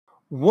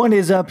What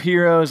is up,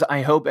 heroes?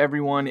 I hope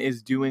everyone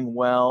is doing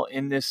well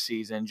in this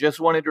season. Just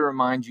wanted to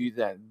remind you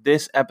that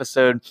this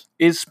episode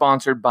is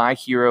sponsored by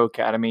Hero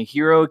Academy.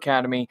 Hero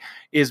Academy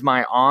is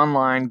my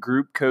online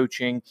group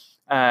coaching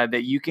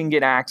that you can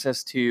get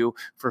access to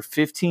for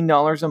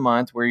 $15 a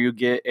month, where you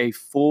get a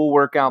full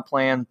workout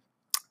plan.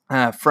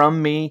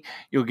 From me,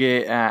 you'll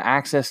get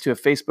access to a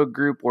Facebook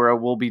group where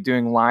we'll be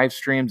doing live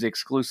streams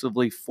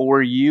exclusively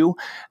for you.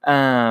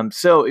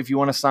 So if you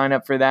want to sign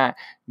up for that,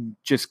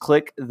 just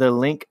click the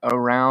link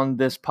around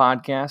this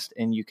podcast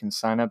and you can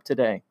sign up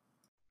today.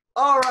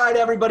 All right,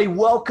 everybody,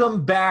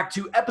 welcome back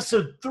to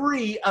episode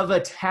 3 of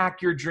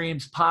Attack Your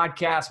Dreams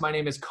podcast. My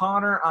name is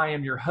Connor. I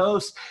am your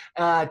host.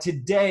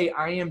 Today,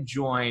 I am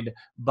joined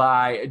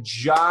by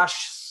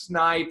Josh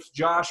Snipes.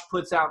 Josh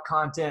puts out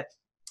content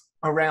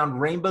around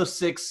Rainbow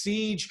Six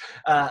Siege,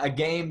 a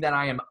game that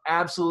I am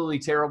absolutely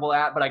terrible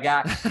at, but I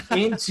got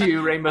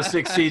into Rainbow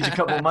Six Siege a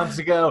couple months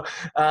ago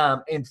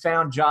and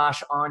found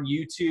Josh on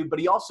YouTube, but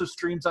he also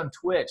streams on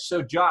Twitch.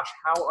 So Josh,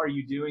 how are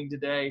you doing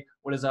today?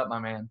 What is up, my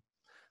man?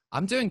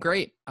 I'm doing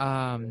great.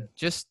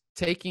 Just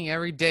taking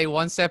every day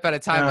one step at a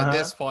time at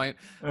this point.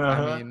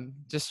 I mean,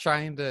 just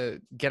trying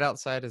to get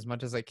outside as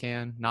much as I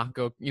can, not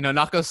go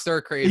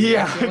stir crazy.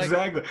 Yeah,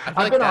 exactly. I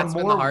feel like that's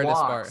been the hardest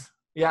part.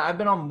 Yeah, I've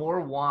been on more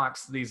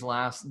walks this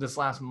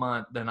last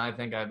month than I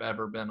think I've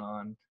ever been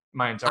on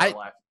my entire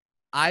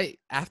life.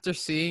 After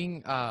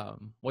seeing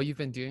what you've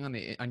been doing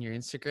on your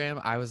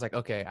Instagram, I was like,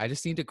 okay, I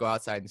just need to go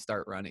outside and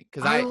start running,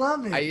 because I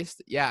love it.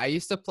 I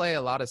used to play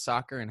a lot of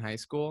soccer in high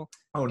school.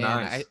 Oh,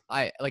 nice.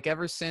 I like,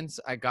 ever since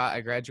I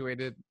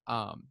graduated,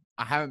 I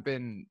haven't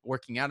been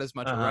working out as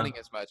much or running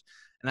as much.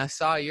 And I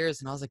saw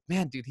yours and I was like,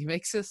 man, dude, he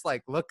makes this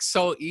like look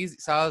so easy.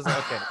 So I was like,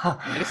 okay,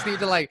 I just need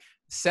to like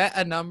set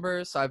a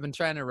number. So I've been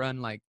trying to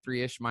run like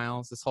 3-ish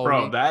miles this whole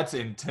week. That's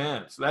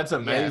intense. That's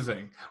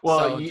amazing. Yeah.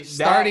 Well, so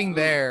starting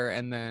there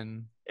and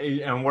then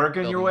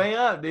working your way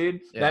up, dude.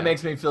 Yeah. That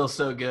makes me feel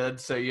so good.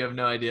 So you have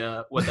no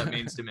idea what that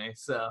means to me.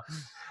 So,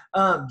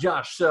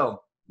 Josh,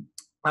 so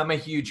I'm a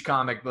huge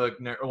comic book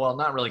nerd. Well,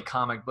 not really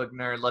comic book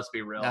nerd. Let's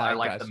be real. I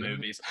like the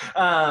movies.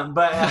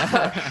 But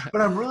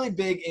I'm really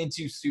big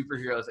into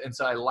superheroes. And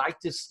so I like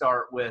to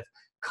start with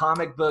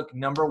comic book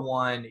number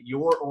 1,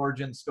 your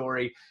origin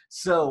story.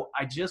 So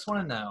I just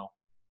want to know,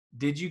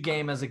 did you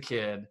game as a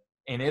kid?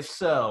 And if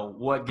so,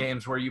 what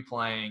games were you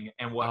playing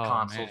and what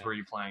consoles were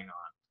you playing on?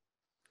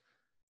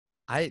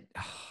 I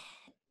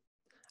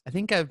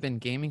think I've been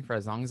gaming for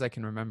as long as I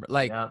can remember.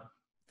 Like, I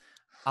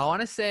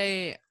want to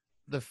say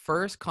the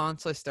first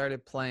console I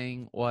started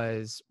playing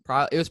was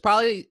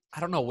probably, I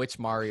don't know which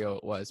Mario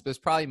it was, but it was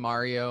probably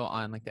Mario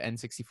on like the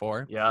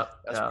N64. Yeah.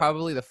 That's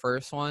probably the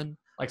first one.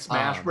 Like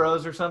Smash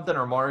Bros or something,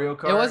 or Mario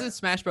Kart? It wasn't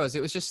Smash Bros.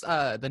 It was just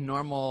the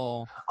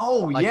normal.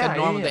 Oh, like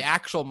the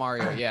actual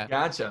Mario. Yeah.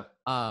 Gotcha.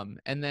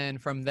 And then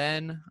from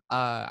then,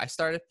 I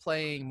started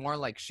playing more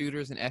like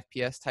shooters and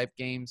FPS type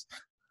games.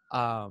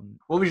 What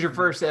was your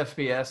first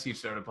FPS you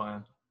started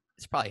playing?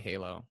 It's probably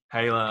Halo.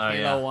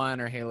 Halo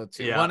 1 or Halo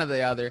 2, one or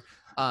the other.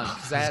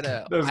 Because I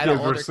had those games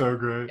were so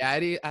great. Yeah,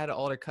 I had an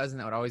older cousin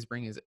that would always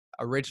bring his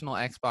original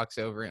Xbox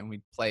over, and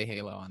we'd play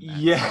Halo on that.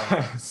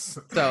 Yes.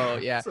 So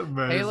yeah,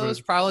 Halo is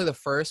probably the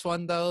first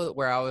one though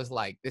where I was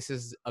like, this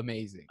is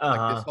amazing.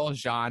 Like, this whole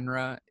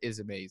genre is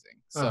amazing.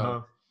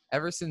 So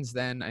ever since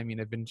then, I mean,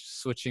 I've been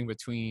switching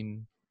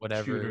between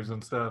whatever shooters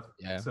and stuff.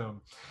 Yeah.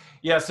 So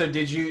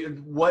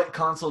what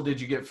console did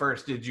you get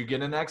first? Did you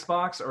get an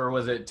Xbox, or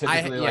was it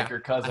typically like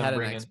your cousin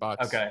bringing an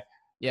Xbox? Okay.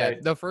 Yeah,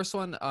 right. The first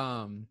one,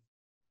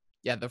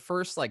 the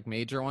first like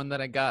major one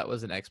that I got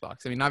was an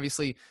Xbox. I mean,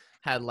 obviously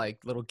had like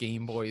little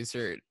Game Boys,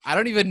 or I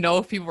don't even know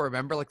if people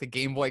remember like the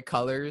Game Boy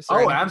Colors.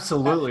 Oh,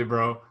 absolutely,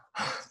 bro.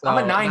 So,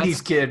 I'm a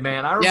 90s kid,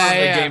 man. I remember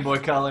the Game Boy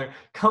Color.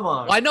 Come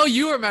on. Well, I know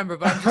you remember,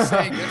 but I'm just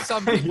saying there's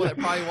some people that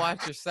probably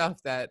watch your stuff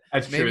that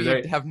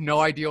maybe have no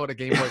idea what a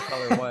Game Boy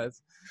Color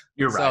was.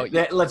 You're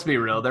right. Let's be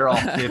real. They're all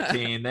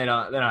 15. They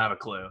don't have a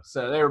clue.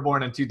 So they were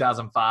born in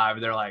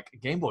 2005. They're like,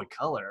 Game Boy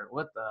Color?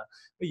 What are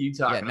you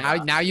talking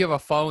about? Now you have a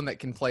phone that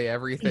can play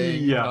everything. Yeah.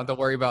 You don't have to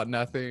worry about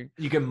nothing.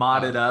 You can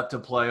mod it up to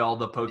play all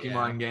the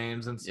Pokemon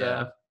games and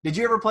stuff. Yeah. Did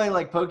you ever play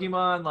like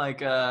Pokemon, like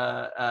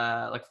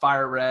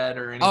Fire Red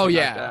or anything like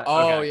that?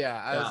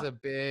 I was a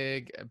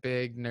big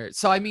nerd.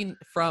 So I mean,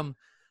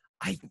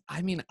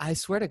 I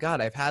swear to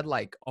God, I've had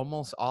like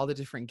almost all the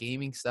different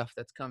gaming stuff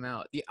that's come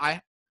out.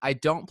 I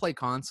don't play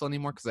console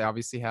anymore because I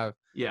obviously have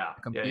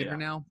a computer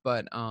now.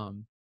 But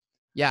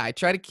I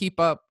try to keep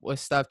up with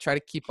stuff. Try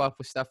to keep up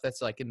with stuff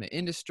that's like in the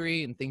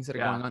industry and things that are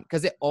going on.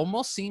 Because it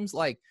almost seems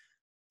like,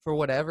 for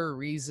whatever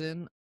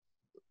reason,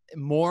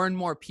 more and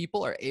more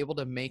people are able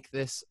to make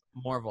this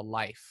more of a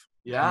life.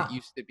 Yeah. It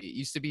used to be. It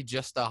used to be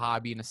just a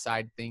hobby and a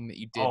side thing that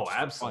you did. Oh,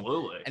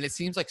 absolutely. And it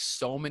seems like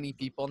so many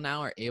people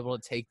now are able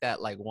to take that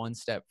like one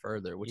step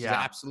further, which is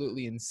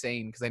absolutely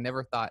insane, because I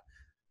never thought,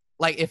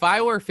 like, if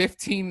I were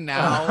 15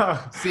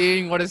 now,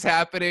 seeing what is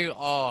happening,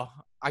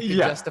 I could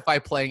Yeah. justify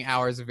playing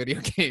hours of video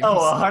games. Oh,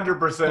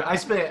 100%.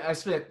 I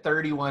spent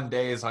 31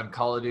 days on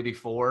Call of Duty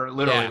 4,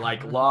 literally Yeah.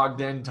 like logged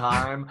in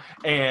time,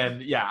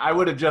 and yeah, I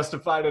would have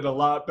justified it a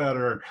lot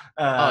better.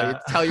 Oh, you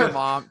tell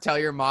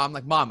your mom,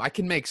 like, Mom, I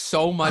can make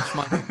so much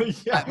money.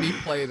 Yeah. Let me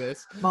play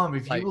this. Mom,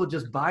 if Like, you will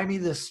just buy me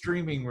this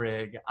streaming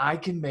rig, I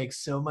can make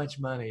so much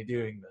money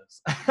doing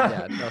this.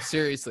 yeah, no,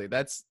 seriously,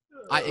 that's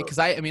I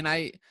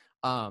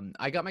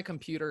got my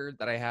computer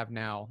that I have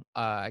now.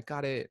 I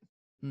got it.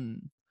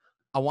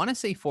 I want to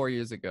say 4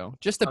 years ago,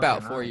 just about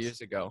Okay, 4 nice.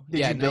 years ago.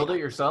 Did you build it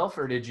yourself,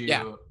 or did you?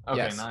 Yeah. Okay,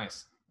 Yes.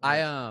 nice.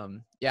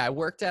 I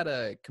worked at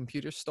a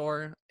computer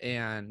store,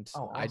 and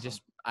awesome.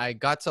 I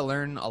got to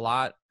learn a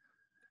lot.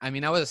 I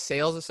mean, I was a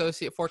sales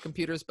associate for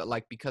computers, but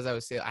like because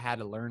I had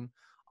to learn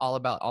all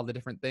about all the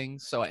different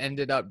things. So I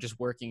ended up just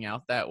working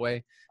out that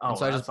way. And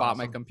so I just bought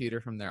my computer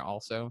from there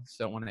also.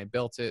 So when I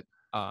built it,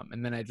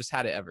 and then I just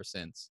had it ever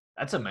since.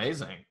 That's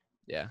amazing.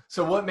 Yeah.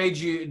 So what made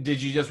you,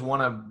 did you just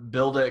want to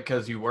build it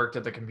because you worked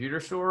at the computer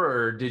store,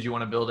 or did you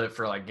want to build it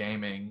for like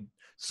gaming?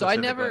 So I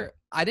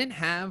didn't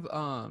have,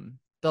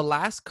 the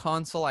last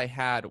console I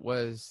had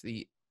was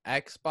the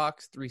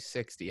Xbox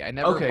 360. I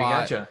never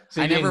bought, gotcha.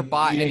 So I never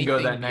bought anything go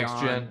that beyond, next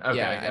gen? Okay,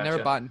 yeah, gotcha. I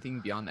never bought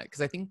anything beyond that.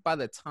 Cause I think by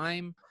the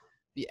time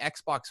the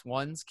Xbox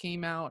Ones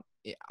came out,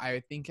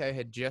 I think I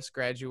had just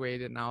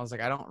graduated, and I was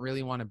like, I don't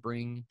really want to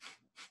bring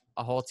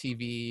a whole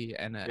TV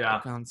and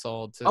a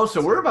console to.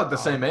 So we're about the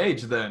same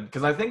age then,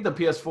 because I think the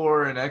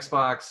PS4 and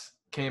Xbox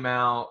came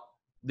out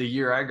the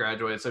year I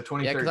graduated, so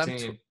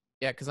 2013.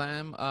 Yeah, because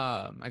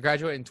I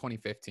graduated in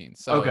 2015,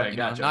 so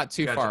gotcha. Not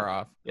too far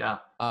off. Yeah.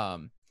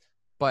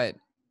 But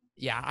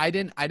yeah, I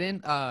didn't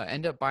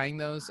end up buying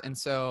those, and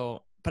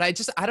so, but I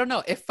don't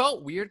know, it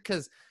felt weird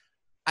because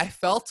I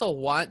felt a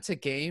want to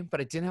game,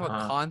 but I didn't have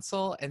a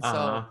console, and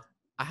so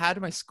I had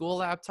my school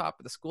laptop,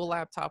 but the school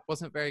laptop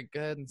wasn't very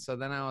good, and so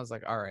then I was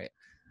like, all right.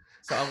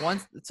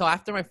 So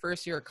after my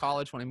first year of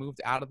college, when I moved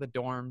out of the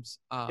dorms,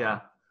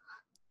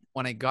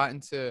 when I got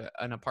into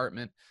an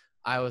apartment,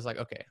 I was like,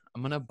 okay,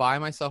 I'm gonna buy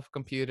myself a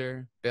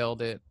computer,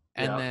 build it,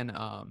 and then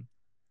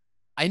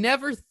I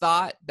never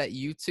thought that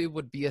YouTube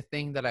would be a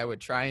thing that I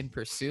would try and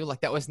pursue.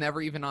 Like that was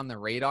never even on the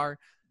radar.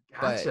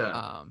 Gotcha.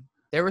 But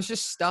there was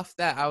just stuff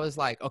that I was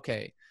like,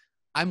 okay,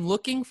 I'm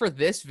looking for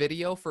this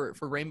video for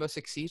Rainbow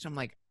Six Siege. I'm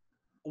like,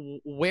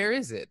 where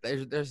is it?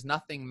 There's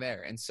nothing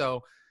there. And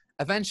so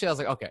eventually I was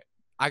like, okay,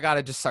 I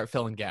gotta just start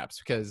filling gaps,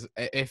 because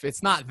if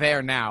it's not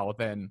there now,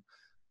 then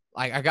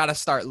like I gotta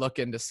start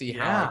looking to see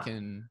how I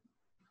can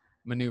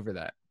maneuver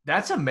that.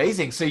 That's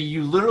amazing. So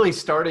you literally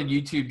started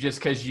YouTube just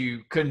because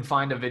you couldn't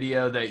find a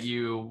video that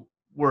you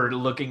were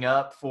looking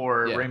up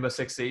for Rainbow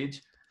Six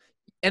Siege?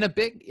 And a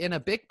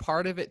big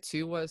part of it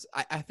too was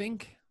I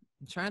think,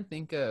 I'm trying to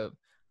think of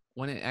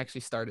when it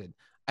actually started.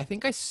 I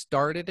think I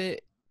started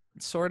it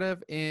sort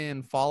of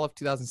in fall of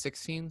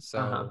 2016.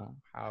 So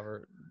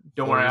however.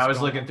 Don't worry, I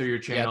was looking through your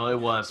channel. It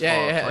was fall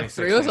of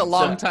 2016. It was a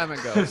long time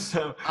ago.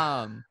 So,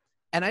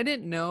 and I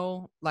didn't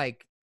know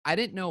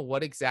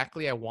what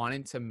exactly I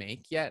wanted to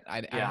make yet.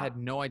 I had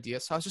no idea.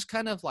 So I was just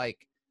kind of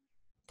like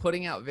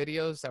putting out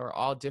videos that were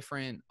all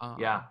different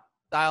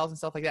styles and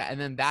stuff like that. And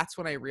then that's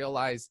when I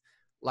realized,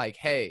 like,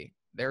 hey,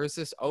 there is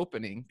this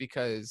opening,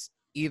 because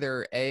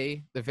either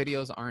A, the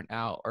videos aren't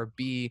out, or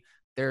B,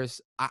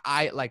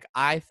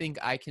 I think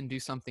I can do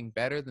something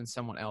better than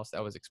someone else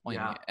that was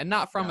explaining it. And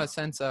not from a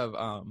sense of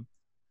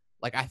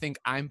like I think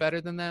I'm better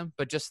than them,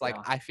 but just like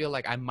I feel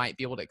like I might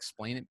be able to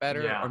explain it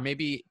better, or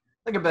maybe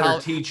like a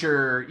better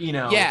teacher,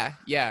 Yeah.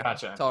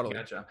 Gotcha. Totally.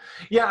 Gotcha.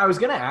 Yeah, I was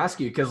gonna ask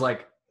you, because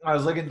like I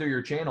was looking through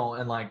your channel,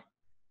 and like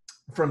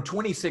from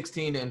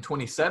 2016 and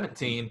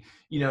 2017,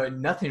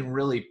 nothing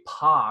really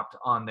popped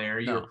on there.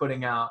 You were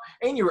putting out,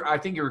 and I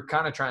think you were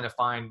kind of trying to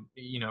find,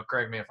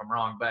 correct me if I'm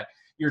wrong, but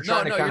you're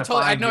trying to kind of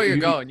find. I know you're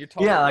going. You're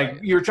totally right. Like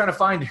you're trying to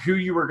find who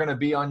you were going to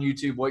be on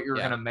YouTube, what you were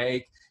going to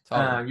make.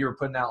 Totally. You were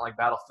putting out like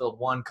Battlefield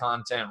 1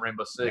 content,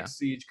 Rainbow Six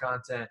Siege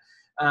content.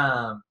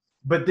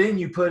 But then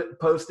you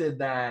posted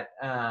that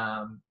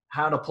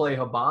how to play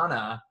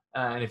Hibana.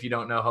 And if you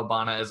don't know,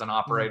 Hibana is an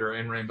operator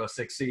in Rainbow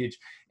Six Siege.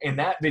 And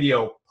that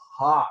video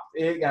popped.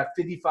 It got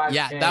 55K.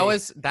 Yeah, that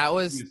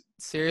was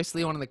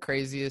seriously one of the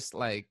craziest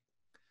video.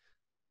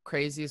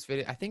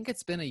 I think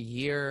it's been a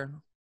year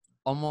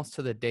almost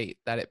to the date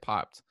that it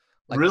popped.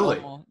 Like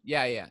really?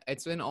 Yeah.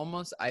 It's been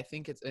almost a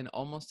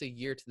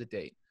year to the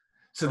date.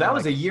 So that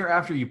was a year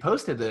after you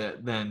posted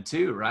it then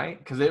too, right?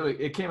 Because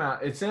it came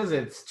out, it says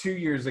it's 2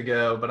 years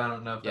ago, but I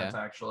don't know if that's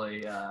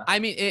actually I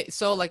mean,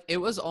 it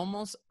was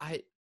almost,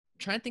 I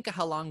trying to think of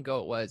how long ago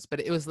it was, but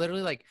it was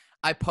literally like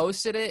I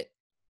posted it,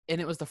 and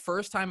it was the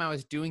first time I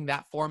was doing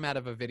that format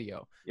of a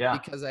video. Yeah.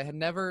 Because I had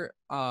never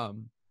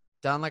done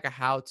like a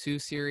how-to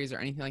series or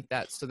anything like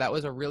that. So that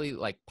was a really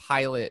like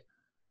pilot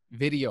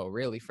video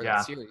really for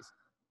that series.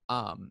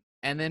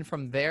 And then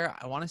from there,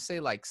 I want to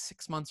say like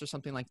 6 months or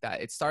something like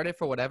that, it started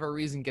for whatever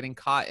reason getting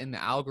caught in the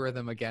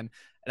algorithm again.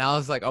 And I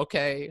was like,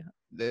 okay,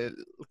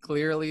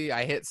 clearly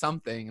I hit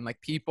something, and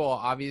like people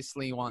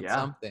obviously want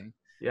something.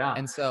 Yeah.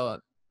 And so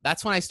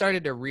that's when I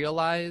started to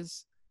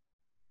realize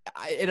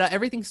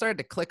everything started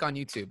to click on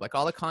YouTube. Like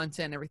all the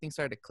content, everything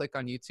started to click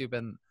on YouTube,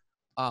 and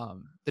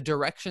the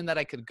direction that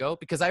I could go,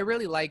 because I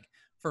really like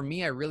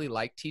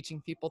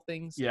teaching people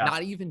things, Yeah.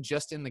 not even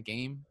just in the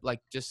game, like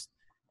just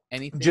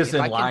anything. Just If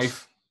in I can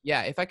life.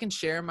 if I can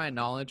share my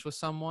knowledge with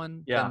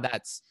someone, Yeah. then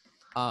that's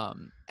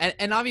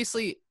and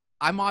obviously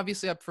I'm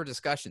obviously up for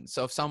discussion.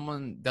 So if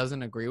someone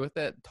doesn't agree with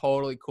it,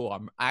 totally cool.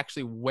 I'm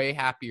actually way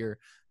happier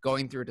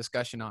going through a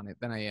discussion on it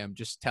than I am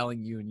just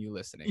telling you and you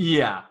listening.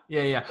 Yeah.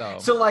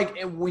 So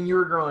like when you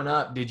were growing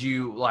up, did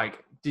you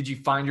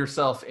find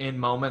yourself in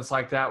moments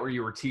like that where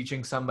you were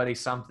teaching somebody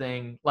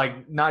something,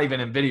 like not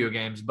even in video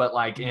games, but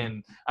like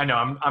I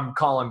know I'm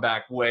calling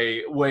back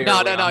way No, early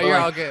on, you're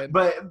like, all good.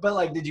 But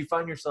like, did you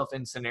find yourself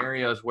in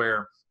scenarios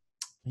where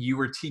you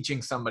were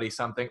teaching somebody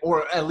something,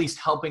 or at least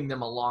helping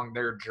them along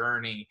their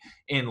journey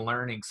in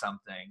learning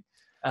something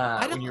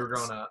when you were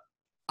growing up?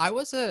 I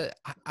was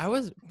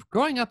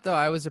growing up though.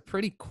 I was a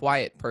pretty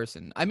quiet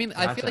person. I mean,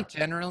 Gotcha. I feel like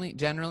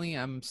generally,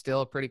 I'm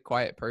still a pretty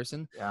quiet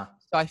person. Yeah.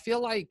 So I feel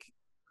like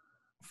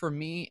for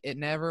me, it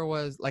never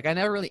was like I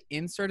never really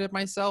inserted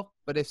myself.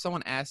 But if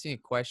someone asked me a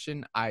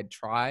question, I'd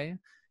try.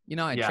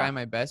 I'd try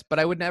my best, but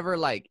I would never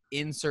like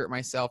insert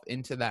myself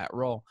into that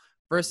role.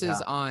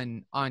 Versus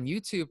on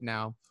YouTube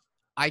now,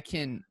 I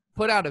can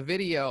put out a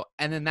video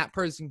and then that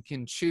person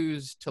can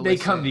choose to listen.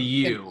 They come to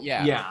you.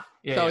 Yeah.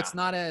 So it's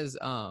not as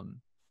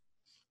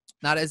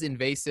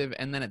invasive,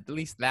 and then at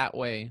least that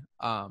way,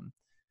 I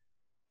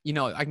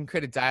can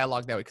create a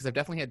dialogue that way, because I've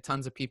definitely had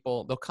tons of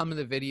people, they'll come to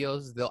the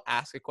videos, they'll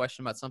ask a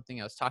question about something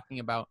I was talking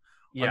about,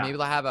 or maybe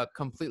they'll have a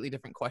completely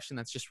different question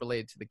that's just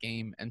related to the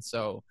game, and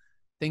so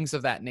things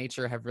of that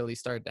nature have really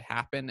started to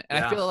happen.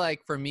 And I feel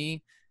like for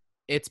me,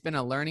 it's been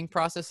a learning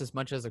process as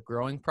much as a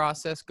growing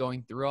process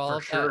going through all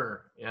of that. For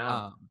sure,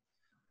 yeah.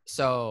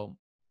 So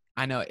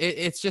I know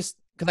it's just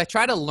because I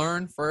try to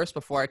learn first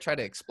before I try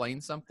to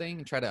explain something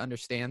and try to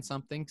understand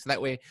something. So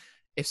that way,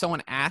 if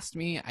someone asked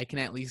me, I can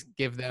at least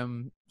give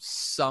them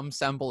some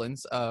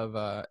semblance of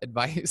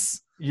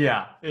advice.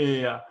 Yeah.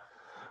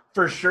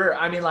 For sure.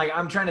 I mean, like,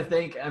 I'm trying to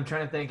think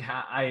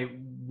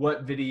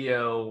what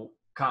video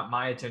caught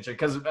my attention,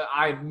 because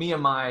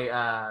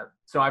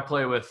so I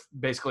play with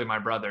basically my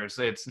brothers.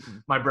 It's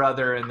my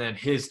brother and then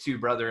his two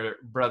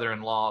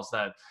brother-in-laws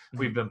that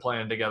we've been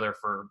playing together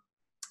for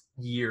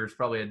years,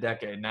 probably a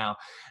decade now.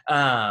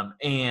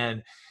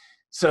 And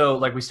so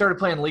like we started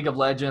playing League of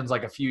Legends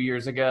like a few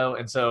years ago.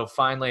 And so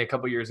finally a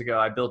couple years ago,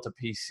 I built a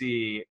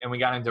PC and we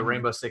got into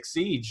Rainbow Six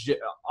Siege.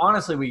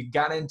 Honestly, we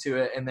got into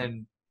it, and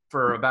then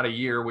for about a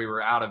year we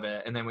were out of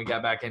it. And then we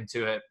got back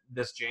into it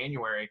this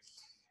January.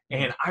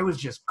 And I was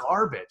just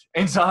garbage.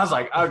 And so I was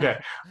like, okay,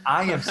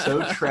 I am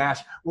so trash.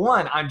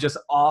 One, I'm just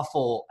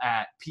awful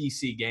at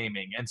PC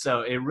gaming. And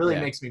so it really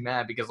makes me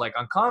mad, because like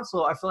on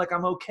console, I feel like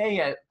I'm okay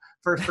at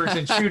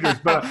first-person shooters,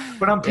 but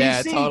on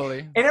PC,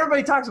 totally. And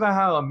everybody talks about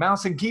how a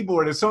mouse and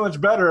keyboard is so much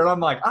better, and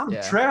I'm like, I'm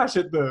trash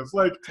at this.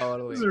 Like,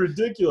 this is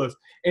ridiculous.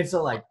 And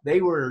so like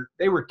they were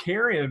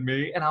carrying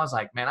me, and I was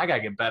like, man, I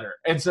gotta get better.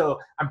 And so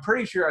I'm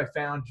pretty sure I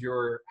found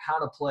your how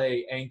to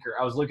play Anchor.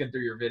 I was looking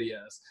through your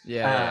videos.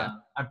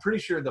 I'm pretty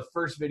sure the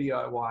first video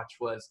I watched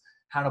was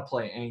how to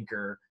play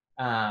Anchor.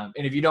 And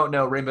if you don't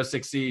know, Rainbow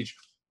Six Siege,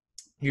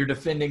 you're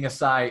defending a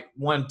site.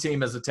 One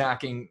team is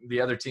attacking,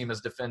 the other team is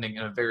defending,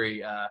 in a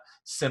very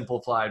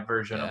simplified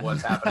version of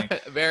what's happening.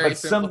 Very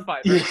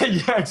simplified.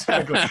 Yeah,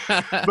 exactly.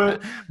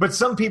 but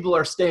some people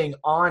are staying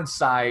on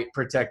site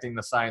protecting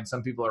the site, and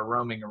some people are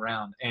roaming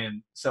around.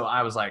 And so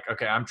I was like,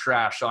 okay, I'm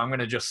trash, so I'm going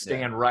to just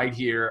stand right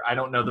here. I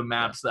don't know the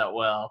maps that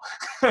well.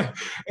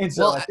 And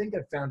so I think I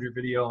found your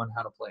video on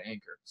how to play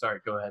Anchor. Sorry,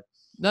 go ahead.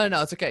 No,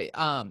 it's okay.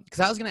 Because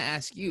I was going to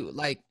ask you,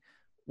 like,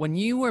 when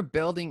you were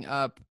building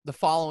up the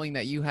following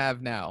that you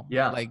have now,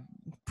 like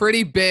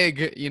pretty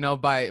big,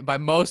 by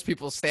most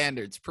people's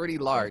standards, pretty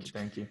large.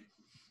 Thank you.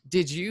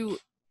 Did you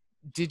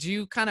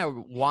kind of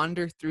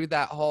wander through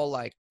that whole,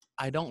 like,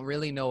 I don't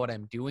really know what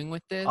I'm doing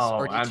with this?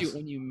 Or did you,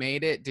 when you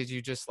made it, did you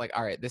just like,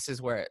 all right, this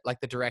is where, like,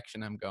 the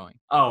direction I'm going?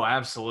 Oh,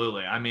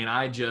 absolutely. I mean,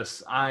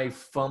 I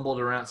fumbled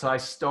around. So I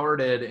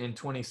started in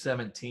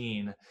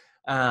 2017.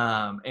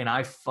 And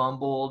I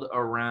fumbled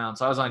around.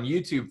 So I was on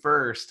YouTube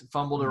first,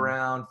 fumbled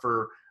around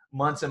for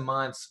months and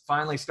months,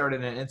 finally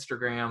started an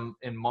Instagram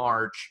in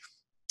March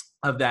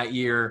of that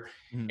year.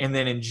 And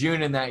then in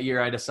June in that year,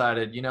 I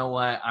decided, you know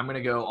what, I'm going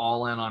to go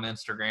all in on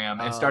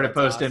Instagram, and started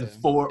posting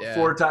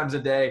four times a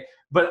day.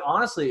 But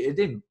honestly, it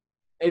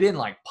didn't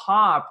like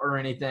pop or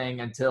anything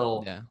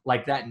until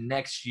like that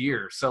next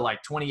year. So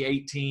like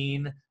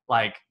 2018,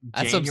 like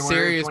that's January, some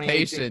serious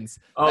patience.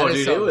 Oh,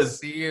 dude, it was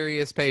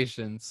serious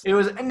patience. It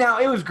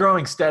was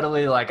growing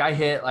steadily. Like I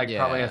hit like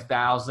probably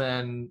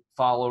 1,000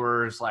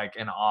 followers like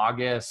in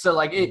August. So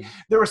like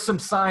there were some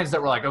signs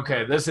that were like,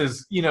 okay, this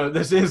is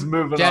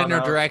moving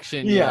general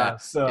direction.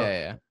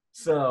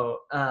 So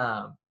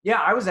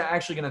I was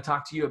actually going to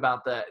talk to you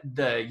about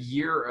the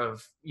year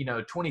of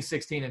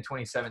 2016 and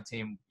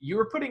 2017. You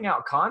were putting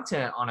out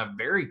content on a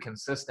very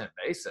consistent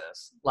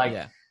basis,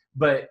 like.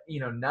 But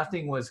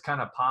nothing was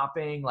kind of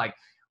popping. Like,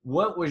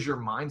 what was your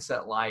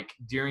mindset like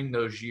during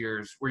those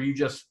years? Were you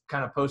just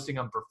kind of posting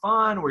them for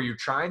fun? Were you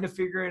trying to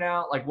figure it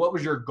out? Like, what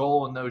was your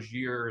goal in those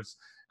years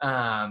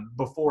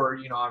before,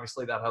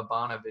 obviously that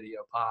Habana video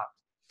popped?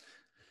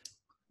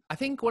 I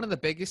think one of the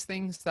biggest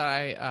things that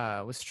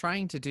I was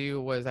trying to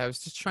do was I was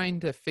just trying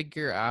to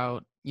figure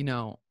out,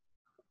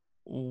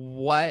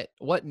 what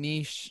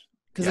niche.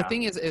 Because the Yeah.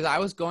 thing is I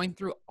was going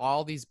through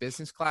all these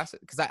business classes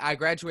because I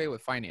graduated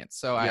with finance,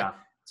 so I Yeah.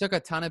 took a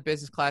ton of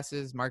business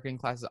classes, marketing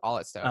classes, all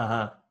that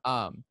stuff.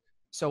 Uh-huh.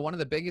 So one of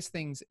the biggest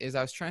things is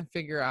I was trying to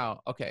figure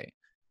out, okay,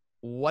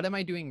 what am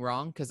I doing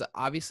wrong? Because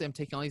obviously I'm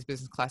taking all these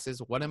business classes.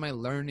 What am I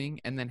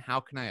learning? And then how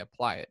can I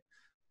apply it? Yeah.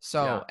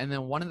 So, and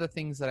then one of the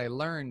things that I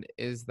learned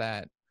is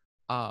that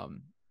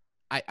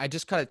I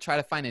just gotta try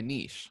to find a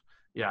niche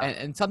Yeah.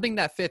 and something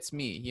that fits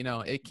me.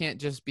 It can't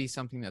just be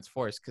something that's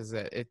forced because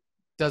it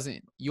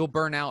doesn't, you'll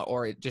burn out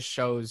or it just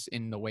shows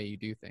in the way you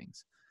do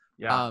things.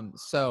 Yeah.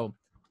 So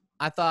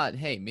I thought,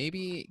 hey,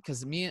 maybe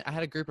because I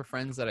had a group of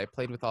friends that I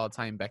played with all the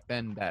time back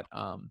then that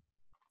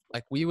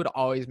like we would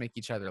always make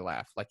each other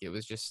laugh. Like it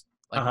was just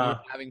like we were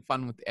Uh-huh. having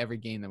fun with every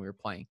game that we were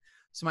playing.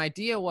 So my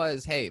idea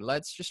was, hey,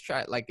 let's just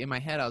try, like in my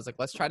head, I was like,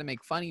 let's try to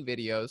make funny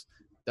videos.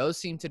 Those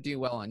seem to do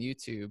well on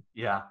YouTube.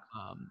 Yeah.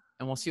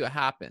 And we'll see what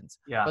happens.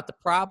 Yeah. But the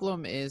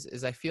problem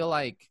is I feel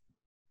like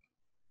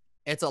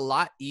it's a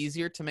lot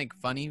easier to make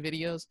funny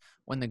videos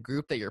when the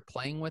group that you're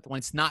playing with, when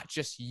it's not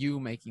just you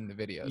making the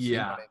videos. You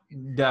know Yeah. what I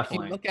mean?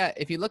 Definitely.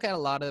 If you look at a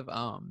lot of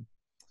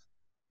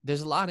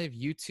there's a lot of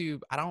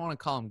YouTube, I don't want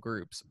to call them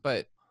groups,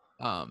 but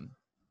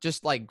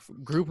just like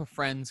group of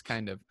friends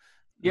kind of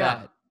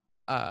Yeah.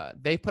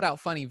 that they put out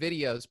funny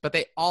videos, but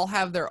they all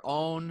have their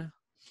own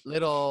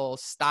little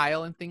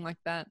style and thing like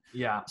that.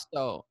 Yeah.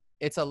 So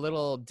it's a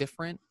little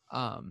different.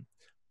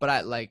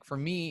 But for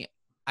me,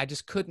 I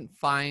just couldn't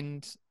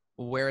find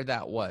where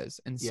that was.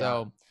 And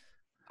so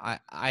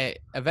I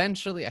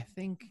eventually, I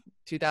think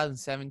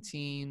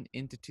 2017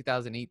 into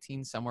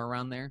 2018, somewhere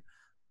around there,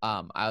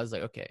 I was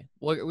like, okay,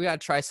 well, we got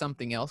to try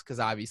something else because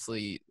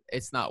obviously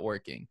it's not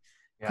working.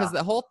 Because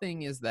the whole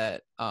thing is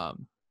that,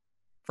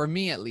 for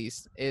me at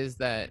least, is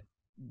that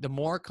the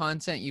more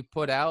content you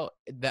put out,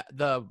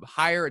 the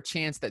higher a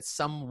chance that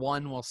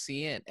someone will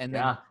see it. And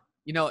then,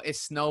 it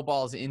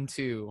snowballs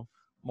into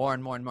more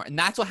and more and more. And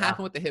that's what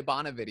happened with the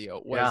Hibana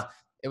video was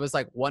it was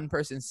like one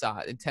person saw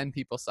it and 10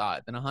 people saw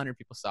it, then 100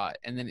 people saw it.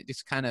 And then it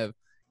just kind of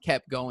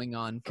kept going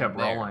on from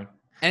there. Rolling.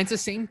 And it's the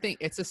same thing.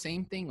 It's the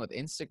same thing with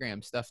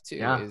Instagram stuff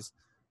too, is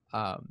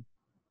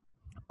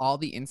all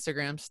the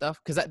Instagram stuff.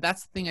 Cause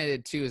that's the thing I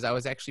did too, is I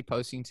was actually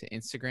posting to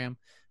Instagram.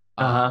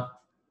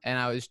 And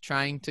I was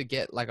trying to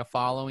get like a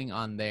following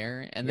on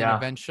there. And then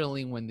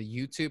eventually when the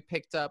YouTube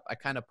picked up, I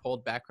kind of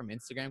pulled back from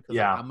Instagram because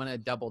I'm going to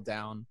double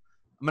down.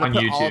 I'm going to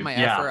put all of my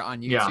effort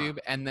on YouTube.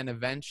 And then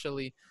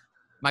eventually,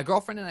 my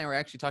girlfriend and I were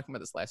actually talking about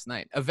this last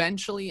night.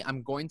 Eventually,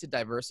 I'm going to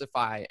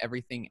diversify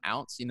everything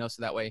out, so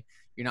that way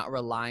you're not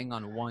relying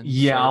on one.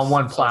 On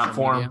one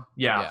platform.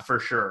 Yeah, for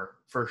sure.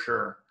 For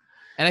sure.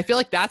 And I feel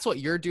like that's what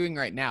you're doing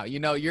right now. You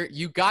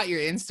got your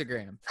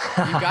Instagram,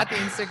 you got the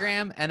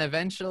Instagram, and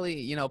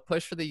eventually,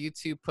 push for the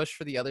YouTube, push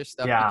for the other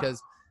stuff.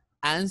 Because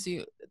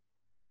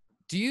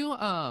do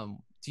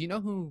you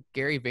know who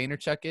Gary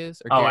Vaynerchuk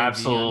is? Or Gary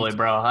absolutely,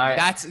 bro.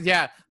 That's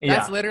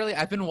literally,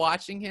 I've been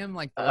watching him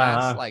like the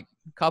last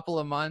couple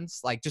of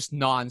months, like just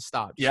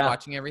nonstop, just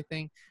watching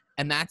everything.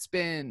 And that's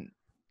been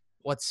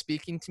what's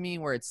speaking to me,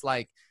 where it's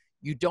like,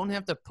 you don't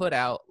have to put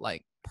out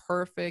like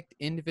perfect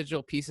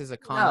individual pieces of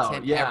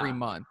content every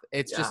month.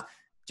 It's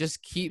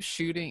just keep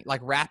shooting,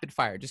 like rapid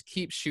fire, just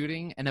keep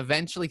shooting. And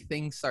eventually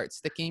things start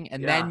sticking.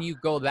 And then you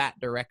go that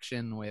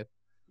direction with,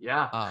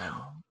 well,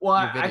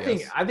 I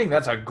think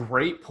that's a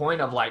great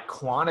point of like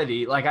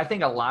quantity. Like, I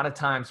think a lot of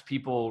times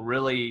people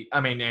really,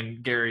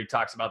 and Gary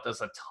talks about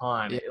this a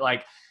ton,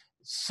 like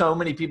so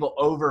many people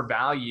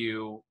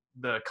overvalue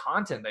the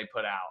content they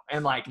put out.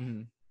 And like,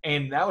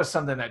 and that was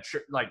something that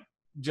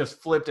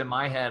just flipped in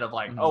my head of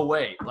like, oh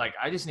wait, like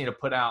I just need to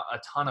put out a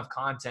ton of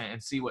content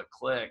and see what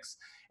clicks.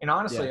 And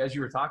honestly, as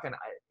you were talking,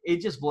 it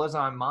just blows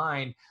my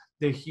mind,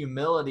 the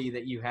humility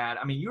that you had.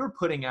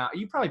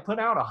 You probably put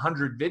out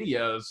 100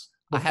 videos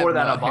before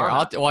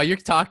that. While you're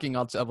talking,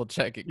 I'll double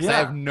check it because I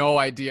have no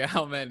idea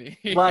how many.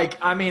 Like,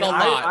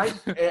 I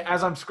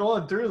as I'm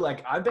scrolling through,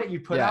 like, I bet you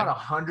put out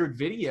 100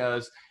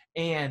 videos,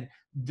 and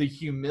the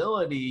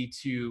humility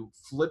to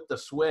flip the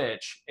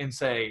switch and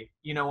say,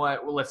 you know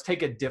what, well, let's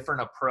take a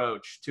different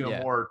approach to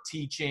a more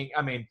teaching.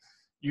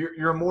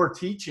 You're more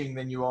teaching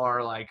than you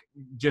are like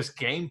just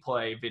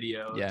gameplay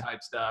video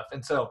type stuff.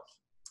 And so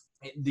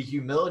the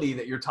humility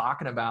that you're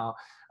talking about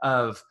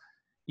of,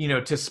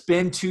 to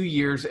spend 2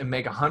 years and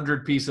make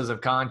 100 pieces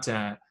of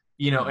content,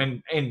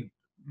 and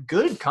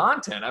good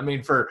content.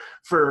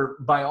 For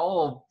by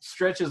all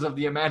stretches of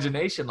the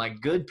imagination,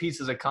 like good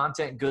pieces of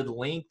content, good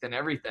length and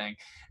everything.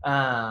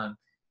 And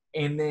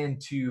then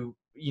to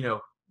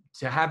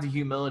have the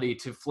humility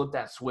to flip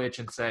that switch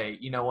and say,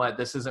 you know what,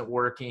 this isn't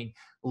working.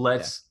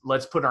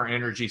 let's put our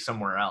energy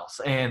somewhere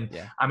else. And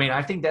Yeah. I mean,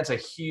 I think that's a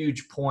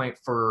huge point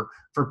for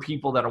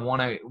people that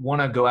want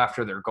to go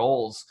after their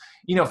goals.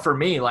 You know, for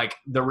me, like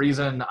the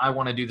reason I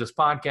want to do this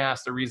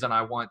podcast, the reason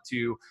I want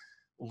to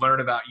learn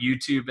about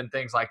YouTube and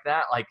things like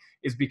that, like,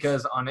 is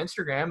because on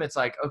Instagram, it's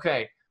like,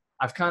 okay,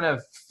 I've kind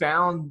of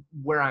found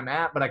where I'm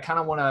at, but I kind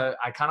of want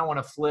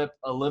to flip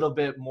a little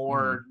bit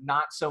more,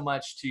 not so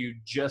much to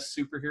just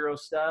superhero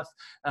stuff,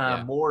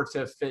 more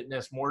to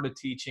fitness, more to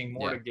teaching,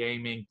 more to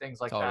gaming,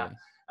 things like that.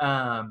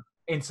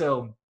 And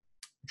so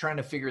trying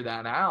to figure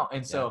that out.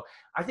 And so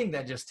I think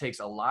that just takes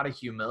a lot of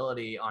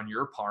humility on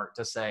your part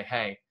to say,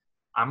 hey,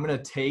 I'm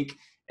going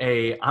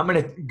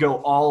to go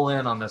all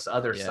in on this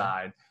other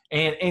side,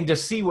 and to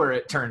see where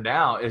it turned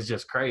out is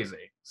just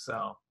crazy.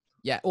 So.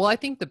 Yeah. Well, I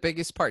think the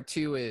biggest part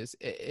too is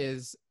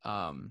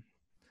I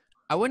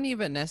wouldn't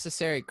even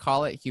necessarily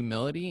call it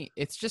humility.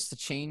 It's just a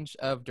change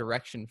of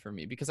direction for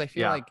me, because I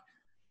feel like,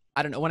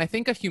 I don't know, when I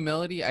think of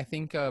humility, I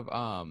think of,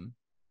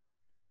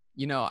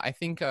 I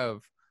think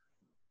of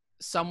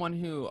someone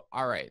who,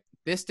 all right,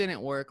 this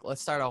didn't work,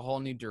 let's start a whole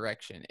new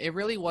direction. It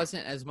really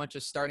wasn't as much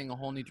as starting a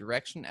whole new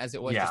direction as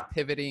it was just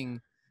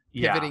pivoting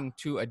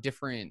to a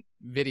different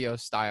video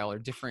style or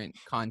different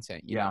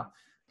content, you know?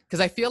 Because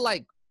I feel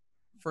like,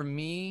 for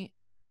me,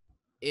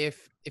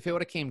 if it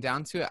would have came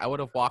down to it, I would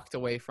have walked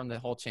away from the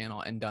whole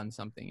channel and done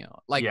something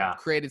else, like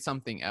created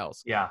something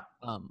else.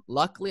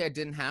 Luckily I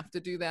didn't have to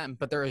do that,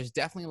 but there is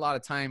definitely a lot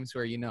of times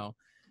where,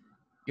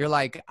 you're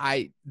like,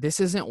 this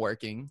isn't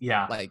working.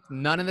 Like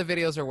none of the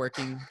videos are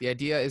working. The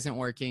idea isn't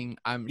working.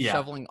 I'm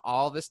shoveling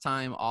all this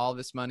time, all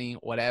this money,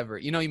 whatever.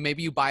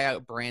 Maybe you buy a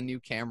brand new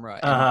camera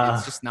and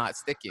it's just not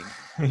sticking.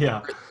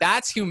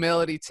 That's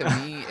humility to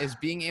me, is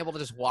being able to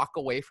just walk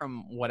away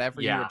from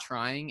whatever you were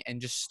trying and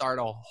just start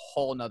a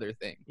whole nother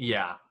thing.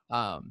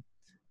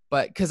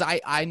 But because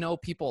I know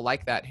people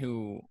like that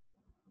who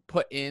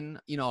put in,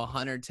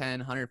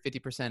 110,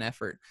 150%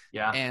 effort.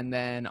 And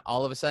then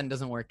all of a sudden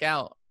doesn't work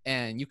out.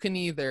 And you can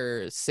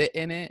either sit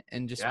in it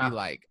and just be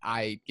like,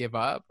 I give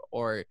up,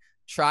 or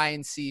try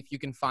and see if you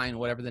can find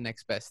whatever the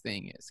next best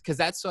thing is. Because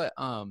that's what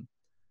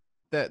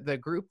the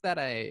group that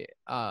I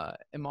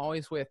am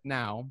always with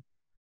now,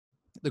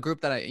 the group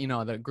that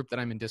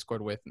I'm in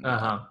Discord with,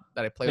 that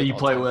I play that with. You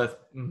play with.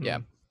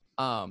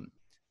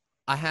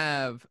 I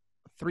have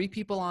 3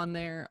 people on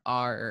there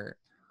are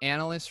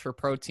analysts for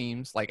pro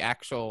teams, like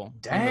actual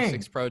Rainbow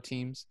Six pro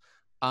teams.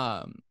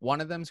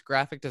 One of them's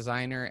graphic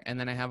designer, and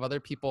then I have other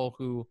people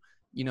who,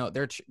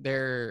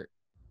 they're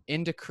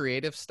into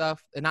creative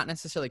stuff. They're not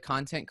necessarily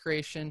content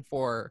creation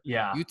for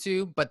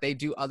YouTube, but they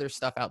do other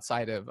stuff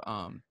outside of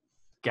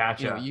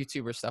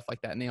YouTube or stuff like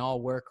that, and they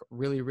all work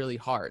really, really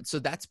hard. So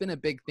that's been a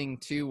big thing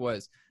too,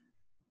 was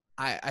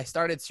I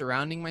started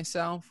surrounding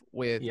myself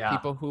with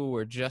people who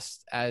were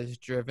just as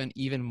driven,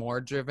 even more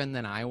driven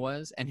than I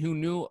was, and who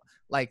knew,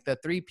 like the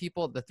 3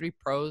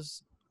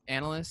 pros,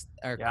 analysts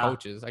or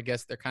coaches, I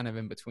guess they're kind of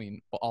in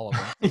between all of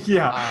them.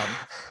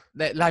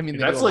 They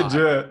that's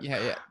legit.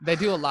 They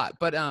do a lot.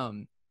 But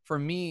for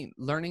me,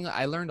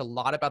 I learned a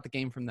lot about the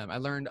game from them. I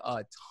learned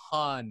a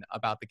ton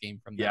about the game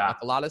from them.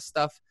 Like a lot of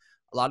stuff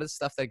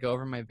that go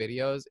over my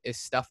videos is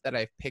stuff that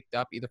I've picked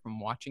up either from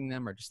watching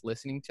them or just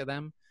listening to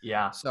them.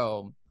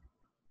 So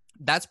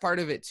that's part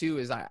of it too,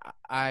 is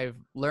I've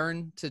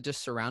learned to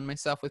just surround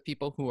myself with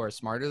people who are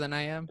smarter than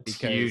I am,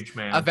 because huge,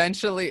 man.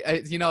 Eventually,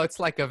 it's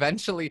like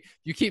eventually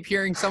you keep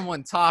hearing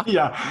someone talk,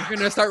 you're going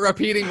to start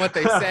repeating what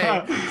they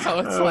say. So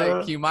it's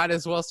like, you might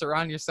as well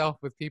surround yourself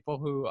with people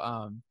who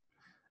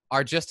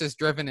are just as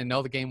driven and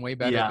know the game way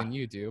better than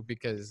you do,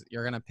 because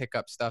you're going to pick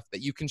up stuff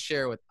that you can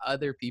share with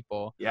other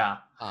people.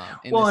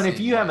 Well, and if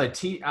you have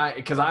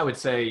because I would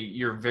say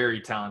you're very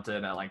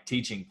talented at like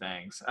teaching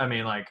things. I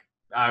mean, like,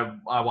 I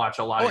watch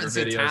a lot of your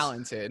videos.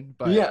 Talented,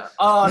 but no,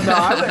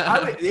 I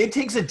would, it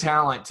takes a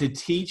talent to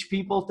teach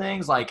people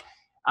things. Like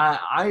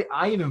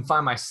I even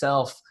find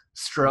myself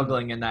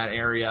struggling in that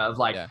area of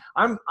like,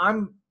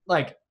 I'm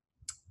like,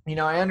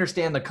 I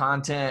understand the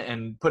content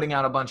and putting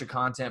out a bunch of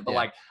content, but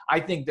like, I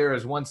think there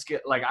is one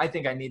skill, like, I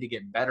think I need to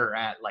get better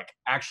at like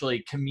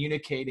actually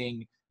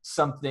communicating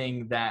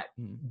something that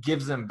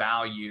gives them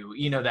value,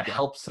 that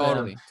helps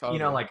them,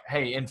 like,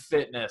 hey, in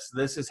fitness,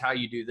 this is how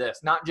you do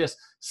this, not just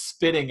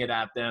spitting it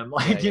at them,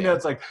 like,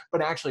 it's like,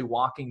 but actually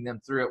walking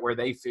them through it where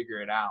they figure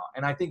it out.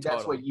 And I think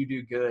that's what you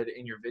do good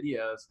in your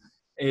videos,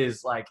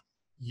 is like,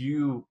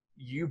 you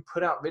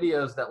put out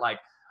videos that like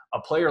a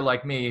player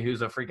like me,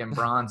 who's a freaking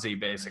bronzy,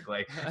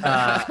 basically,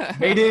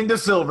 made it into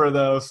silver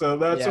though. So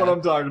that's what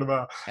I'm talking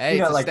about. Hey,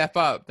 it's a step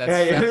up.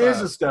 It is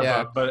a step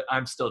up, but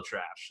I'm still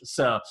trash.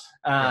 So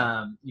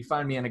you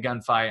find me in a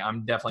gunfight,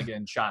 I'm definitely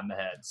getting shot in the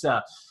head. So,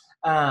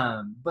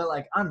 but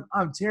like,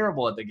 I'm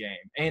terrible at the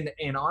game.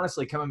 And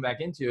honestly, coming back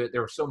into it,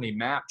 there were so many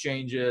map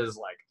changes,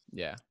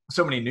 like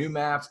so many new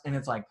maps. And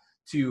it's like,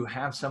 to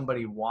have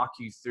somebody walk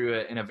you through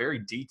it in a very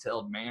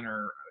detailed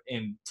manner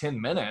in 10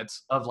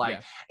 minutes of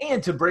like,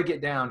 and to break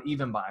it down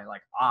even by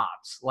like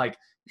ops, like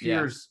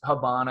here's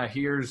Habana,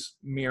 here's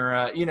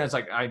Mira, you know, it's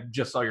like, I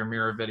just saw your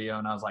Mira video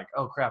and I was like,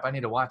 oh crap, I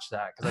need to watch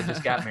that because I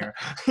just got Mira.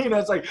 You know,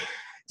 it's like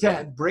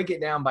to break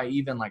it down by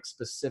even like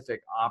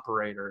specific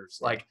operators,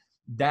 like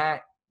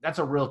that's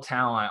a real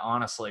talent,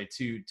 honestly,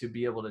 to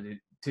be able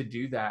to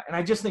do that. And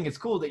I just think it's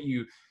cool that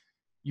you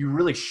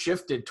really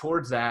shifted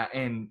towards that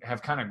and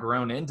have kind of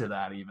grown into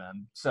that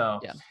even.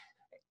 So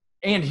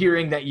and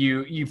hearing that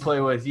you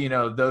play with, you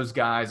know, those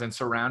guys and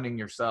surrounding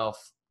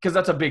yourself, because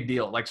that's a big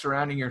deal, like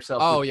surrounding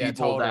yourself with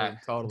people that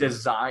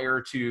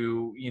desire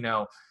to, you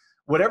know,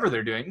 whatever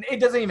they're doing. It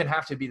doesn't even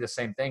have to be the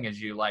same thing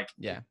as you, like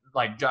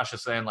like Josh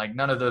is saying, like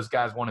none of those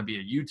guys want to be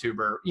a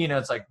YouTuber, you know,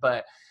 it's like,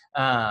 but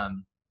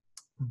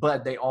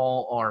they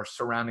all are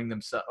surrounding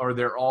themselves, or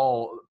they're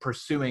all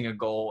pursuing a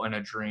goal and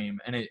a dream,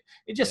 and it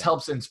just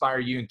helps inspire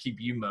you and keep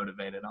you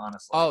motivated,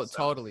 honestly.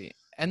 Totally.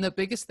 And the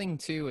biggest thing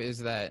too is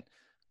that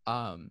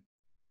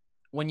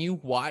when you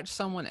watch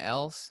someone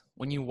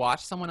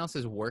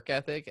else's work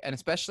ethic, and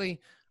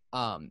especially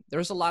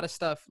there's a lot of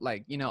stuff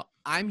like, you know,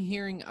 I'm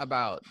hearing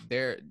about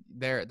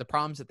the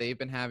problems that they've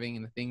been having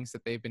and the things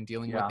that they've been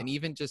dealing with, and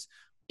even just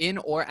in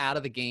or out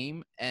of the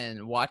game,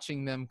 and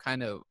watching them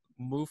kind of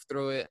move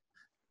through it,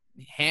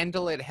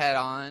 handle it head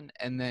on,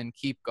 and then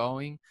keep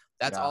going.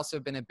 That's also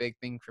been a big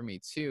thing for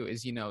me too,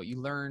 is, you know,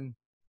 you learn,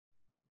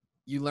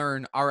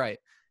 all right,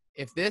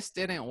 if this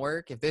didn't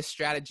work, if this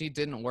strategy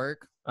didn't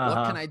work,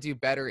 what can I do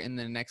better in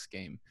the next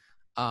game?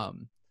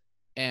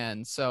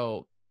 And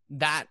so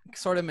that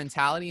sort of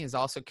mentality is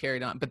also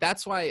carried on. But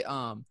that's why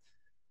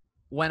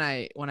when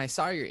I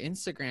saw your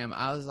Instagram,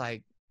 I was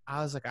like,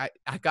 I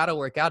gotta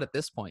work out at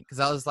this point, because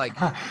I was like,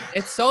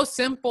 it's so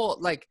simple.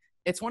 Like,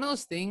 it's one of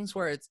those things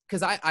where it's,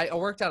 because I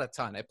worked out a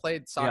ton. I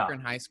played soccer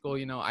in high school.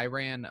 You know, I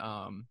ran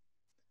a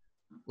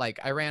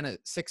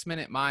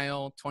 6-minute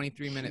mile,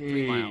 23-minute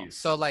 3-mile.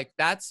 So like,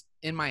 that's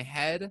in my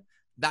head.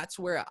 That's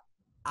where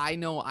I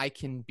know I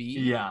can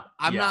be.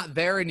 I'm not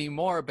there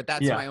anymore, but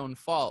that's my own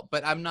fault.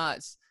 But I'm not.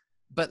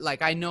 But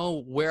like, I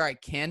know where I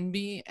can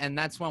be, and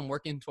that's what I'm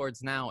working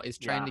towards now, is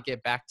trying to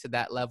get back to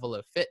that level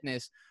of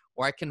fitness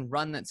where I can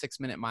run that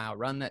 6-minute mile,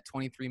 run that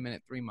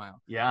 23-minute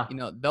 3-mile. You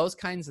know, those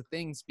kinds of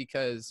things,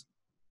 because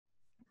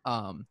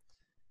I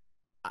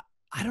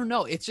don't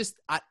know. It's just,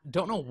 I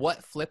don't know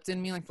what flipped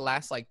in me like the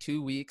last like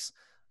 2 weeks.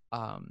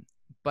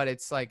 But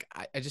it's like,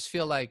 I just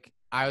feel like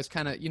I was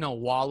kind of, you know,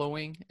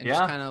 wallowing and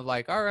just kind of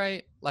like, all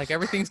right, like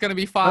everything's going to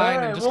be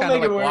fine. And just kind of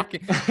like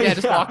walking,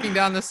 just walking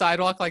down the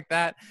sidewalk like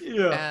that.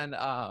 And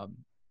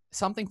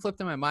something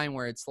flipped in my mind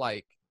where it's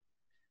like,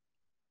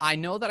 I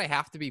know that I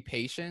have to be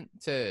patient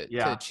to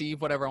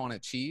achieve whatever I want to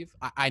achieve.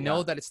 I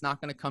know that it's not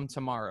going to come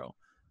tomorrow,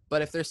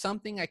 but if there's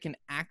something I can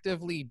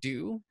actively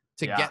do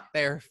to get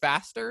there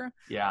faster,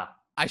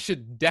 I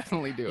should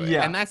definitely do it.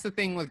 And that's the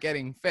thing with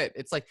getting fit.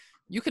 It's like,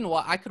 you can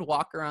I could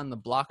walk around the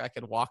block. I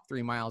could walk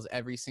 3 miles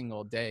every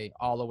single day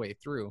all the way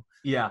through.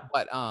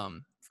 But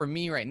for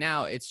me right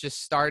now, it's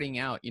just starting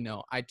out, you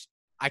know,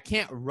 I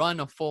can't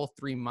run a full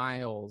 3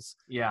 miles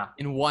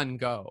in one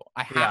go.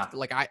 I have to,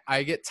 like,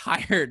 I get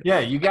tired.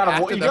 You gotta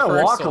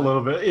walk a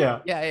little bit.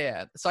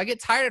 So I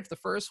get tired of the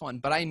first one,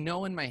 but I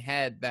know in my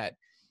head that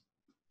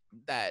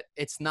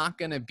it's not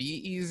going to be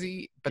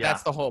easy, but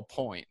that's the whole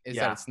point, is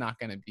that it's not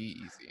going to be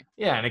easy.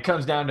 And it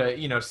comes down to,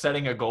 you know,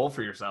 setting a goal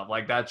for yourself.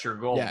 Like, that's your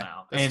goal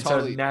now. And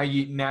totally, so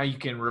now you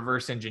can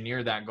reverse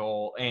engineer that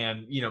goal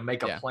and, you know,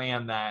 make a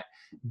plan that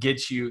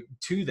gets you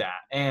to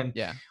that. And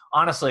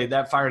honestly,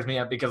 that fires me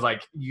up, because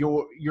like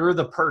you're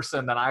the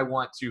person that I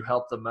want to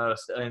help the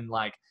most. And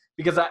like,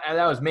 because that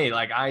was me.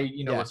 Like, I,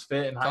 you know, was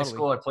fit in high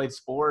school. I played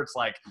sports,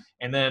 like,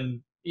 and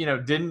then, you know,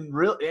 didn't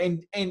really,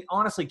 and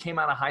honestly came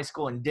out of high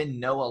school and didn't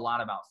know a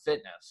lot about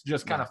fitness,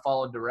 just kind of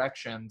followed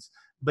directions,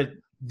 but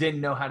didn't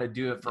know how to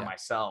do it for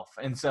myself.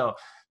 And so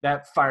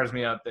that fires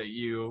me up that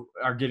you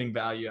are getting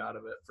value out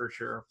of it, for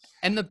sure.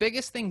 And the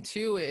biggest thing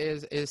too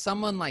is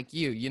someone like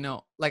you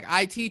know, like,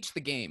 I teach the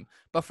game,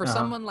 but for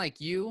someone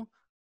like you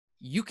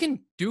can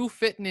do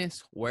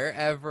fitness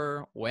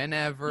wherever,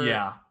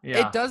 whenever.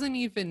 It doesn't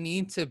even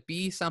need to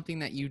be something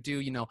that you do,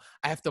 you know,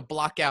 I have to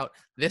block out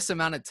this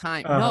amount of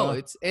time.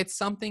 No, it's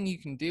something you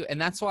can do. And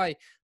that's why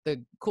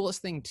the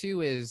coolest thing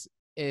too is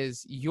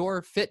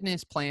your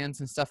fitness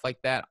plans and stuff like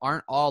that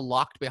aren't all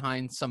locked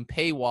behind some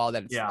paywall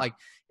that it's like,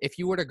 if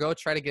you were to go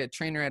try to get a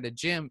trainer at a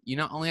gym, you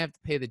not only have to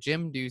pay the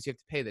gym dues, you have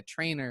to pay the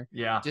trainer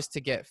just to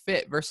get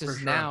fit,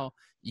 versus now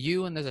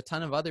you, and there's a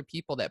ton of other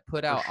people that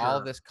put out all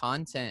of this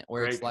content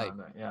where it's like,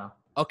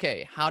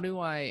 okay, how do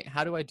I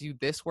do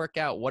this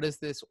workout? What is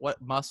this?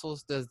 What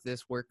muscles does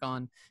this work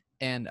on?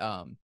 And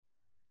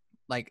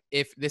like,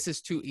 if this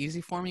is too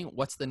easy for me,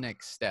 what's the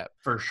next step?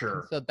 For sure.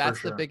 And so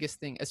that's the biggest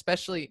thing,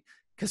 especially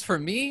because for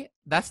me,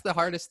 that's the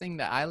hardest thing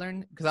that I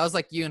learned, because I was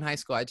like you in high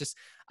school. I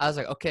was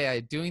like, okay,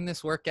 I'm doing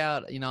this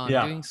workout, you know,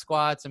 I'm doing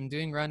squats, I'm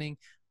doing running,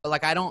 but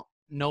like, I don't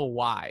know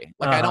why.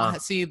 Like, I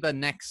don't see the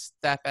next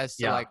step as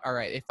to like, all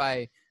right, if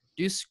I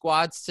do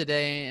squats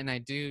today and I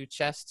do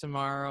chest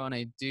tomorrow and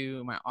I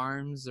do my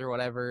arms or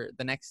whatever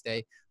the next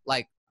day,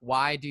 like,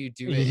 why do you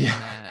do it in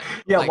that?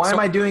 Yeah. Like, Why am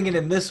so I doing it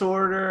in this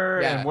order?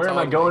 And yeah, where am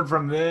I totally. going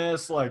from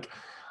this? Like,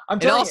 I'm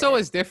It telling you. also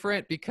is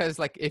different because,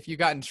 like, if you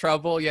got in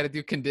trouble, you had to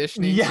do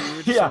conditioning, Yeah. so you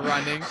were just Yeah.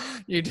 running.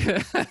 You do,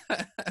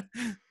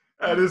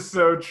 That is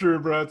so true,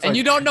 bro. It's and like,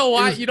 you don't know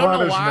why. here's You don't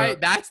know why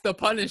punishment. that's the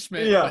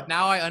punishment. Yeah. But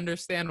now I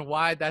understand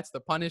why that's the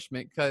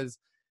punishment, because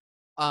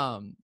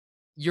um,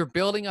 you're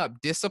building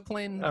up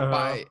discipline Uh-huh.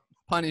 by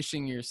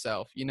punishing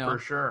yourself. You For know,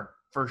 sure.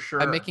 For by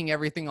sure. making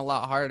everything a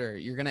lot harder,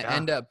 you're gonna Yeah.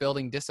 end up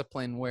building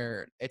discipline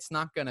where it's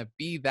not gonna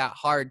be that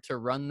hard to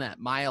run that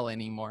mile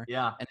anymore.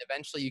 Yeah. And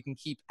eventually, you can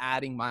keep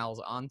adding miles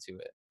onto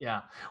it.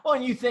 Yeah. Well,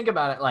 and you think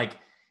about it, like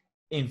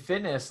in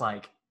fitness,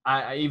 like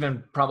I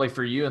even probably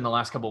for you in the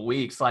last couple of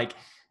weeks, like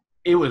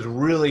it was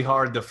really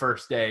hard the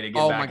first day to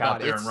get Oh my back out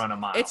god, there and run a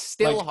it's mile.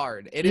 still Like,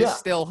 hard. It is yeah,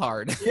 still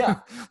hard. yeah.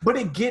 But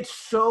it gets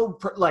so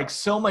like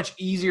so much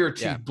easier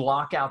to Yeah,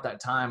 block out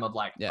that time of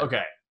like, yeah,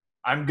 okay,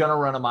 I'm gonna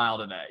run a mile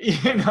today.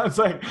 You know, it's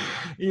like,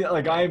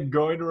 like yeah, I am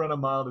going to run a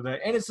mile today,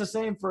 and it's the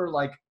same for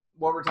like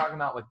what we're talking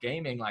about with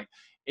gaming. Like,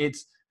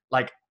 it's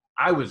like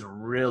I was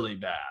really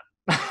bad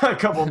a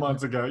couple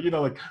months ago. You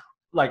know,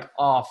 like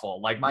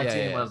awful. Like my yeah,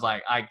 team yeah. was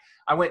like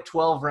I went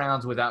 12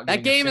 rounds without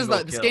That getting a game is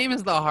single this kill. game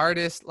is the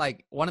hardest,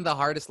 like one of the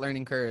hardest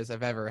learning curves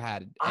I've ever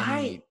had I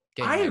any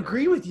I game ever.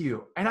 agree with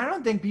you, and I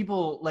don't think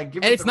people like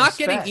give And it it's the not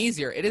getting respect.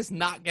 easier. It is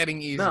not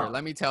getting easier. No.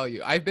 Let me tell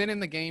you. I've been in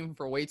the game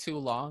for way too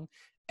long,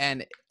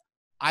 and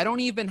I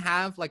don't even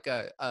have like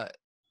a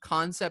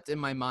concept in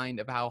my mind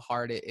of how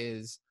hard it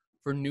is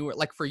for newer.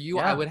 Like for you,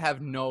 I Yeah. would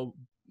have no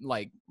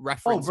like Oh,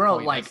 reference bro,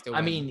 point as like to I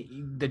when.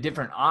 mean, the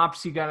different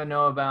ops you got to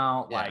know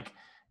about, Yeah, like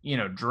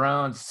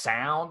drones,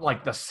 sound.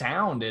 Like the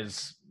sound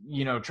is,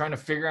 trying to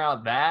figure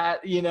out that.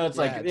 It's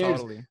like yeah,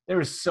 totally.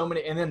 there's so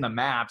many, and then the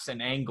maps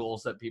and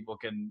angles that people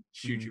can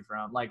shoot Mhm. you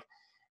from. Like,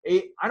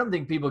 I don't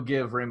think people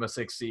give Rainbow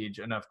Six Siege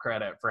enough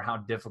credit for how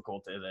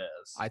difficult it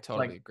is. I Like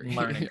totally agree.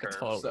 learning I curve.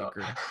 totally So,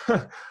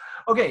 agree.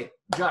 okay,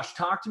 Josh,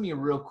 talk to me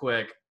real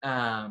quick.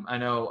 I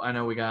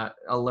know we got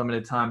a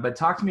limited time, but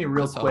talk to me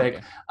real That's totally quick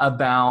okay.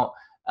 about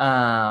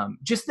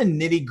just the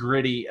nitty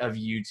gritty of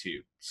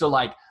YouTube. So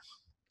like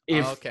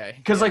if Okay.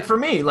 because like Yeah. for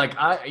me, like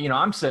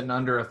I'm sitting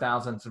under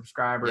 1,000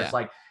 subscribers, Yeah.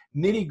 like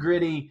nitty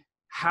gritty,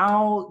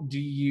 how do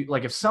you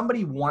like if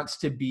somebody wants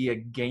to be a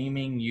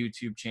gaming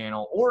YouTube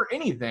channel or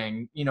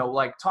anything,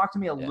 like talk to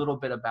me a Yeah. little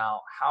bit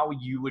about how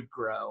you would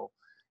grow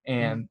Mhm.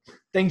 and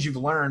things you've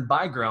learned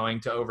by growing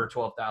to over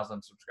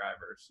 12,000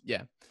 subscribers.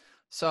 Yeah.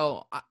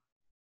 So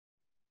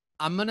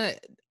I'm gonna.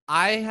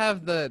 I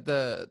have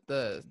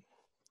the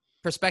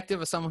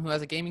perspective of someone who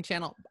has a gaming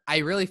channel. I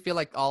really feel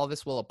like all of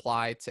this will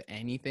apply to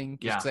anything,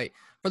 just Yeah. because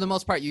for the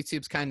most part,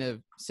 YouTube's kind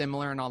of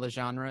similar in all the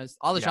genres.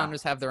 All the Yeah.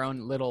 genres have their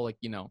own little, like,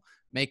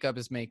 makeup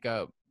is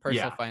makeup,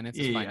 personal Yeah. finance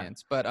is Yeah.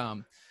 finance. But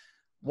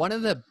one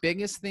of the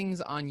biggest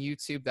things on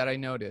YouTube that I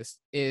noticed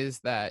is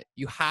that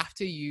you have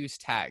to use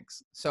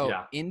tags. So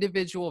Yeah.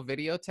 individual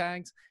video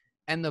tags.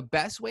 And the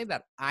best way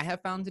that I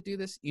have found to do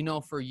this,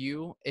 for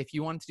you, if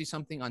you wanted to do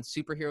something on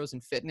superheroes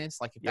and fitness,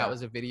 like if that Yeah.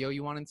 was a video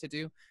you wanted to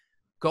do,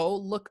 go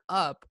look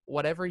up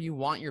whatever you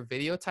want your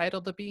video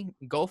title to be.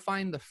 Go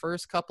find the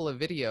first couple of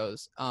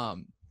videos.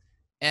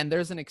 And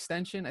there's an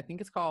extension, I think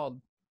it's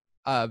called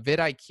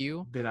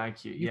vidIQ.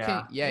 vidIQ. You can,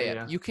 Yeah. yeah, Yeah. yeah.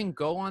 Yeah. You can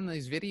go on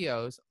these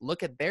videos,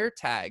 look at their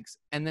tags,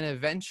 and then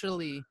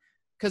eventually,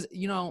 because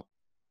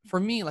for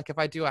me, like if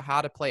I do a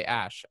how to play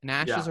Ash, and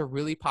Ash is Yeah. a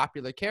really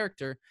popular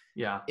character.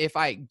 Yeah. If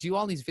I do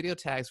all these video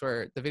tags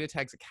where the video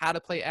tags like how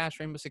to play Ash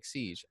Rainbow Six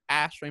Siege,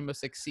 Ash Rainbow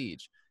Six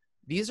Siege,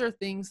 these are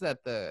things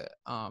that the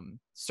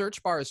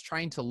search bar is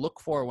trying to look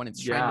for when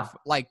it's trying Yeah. to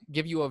like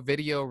give you a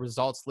video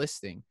results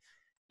listing.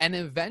 And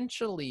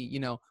eventually,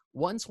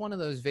 once one of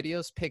those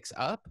videos picks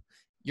up,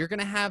 you're going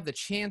to have the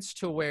chance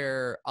to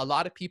where a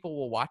lot of people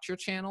will watch your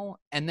channel,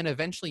 and then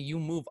eventually you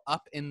move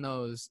up in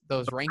those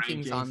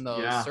rankings Rankings. on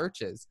those Yeah.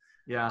 searches.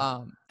 Yeah.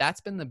 That's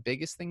been the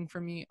biggest thing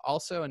for me.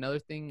 Also, another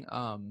thing,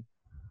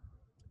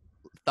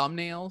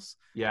 thumbnails.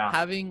 Yeah.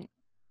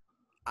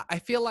 I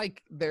feel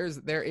like there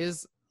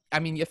is. I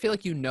mean, you feel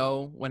like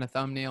when a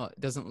thumbnail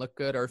doesn't look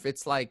good, or if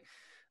it's like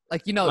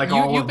Like you've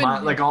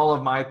been all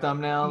of my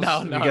thumbnails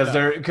because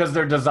no.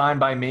 they're designed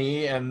by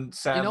me, and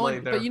sadly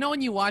they're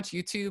When you watch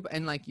YouTube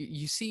and like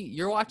you see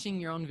you're watching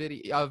your own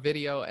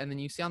video, and then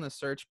you see on the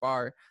search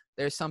bar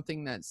there's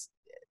something that's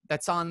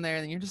on there,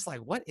 and you're just like,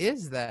 what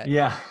is that?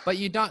 yeah. But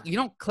you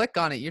don't click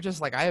on it. You're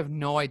just like, I have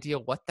no idea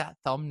what that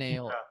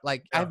thumbnail,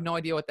 like I Yeah. have no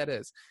idea what that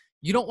is.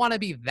 You don't want to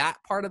be that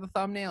part of the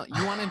thumbnail.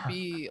 You want to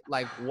be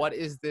like, what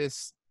is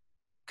this?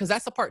 Because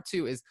that's the part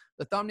too, is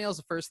the thumbnail is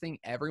the first thing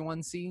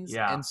everyone sees.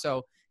 Yeah. And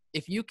so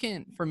if you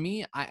can, for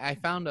me, I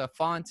found a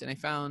font and I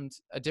found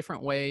a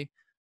different way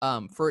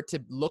for it to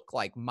look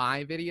like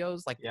my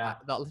videos. Like Yeah.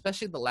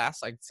 especially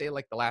I'd say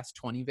like the last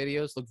 20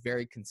 videos look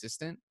very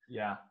consistent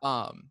Yeah.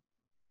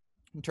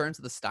 in terms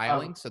of the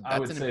styling. So I that's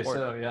would an say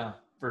important, so. Yeah,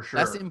 for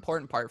that's the sure.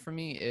 important part for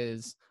me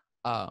is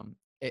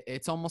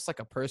it's almost like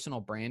a personal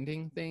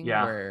branding thing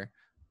Yeah. where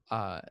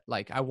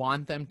like I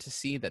want them to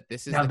see that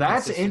this is Now the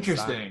that's consistent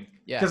style. interesting.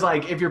 Yeah, Because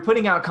like if you're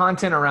putting out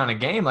content around a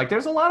game, like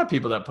there's a lot of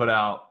people that put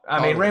out. I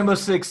mean, Totally. Rainbow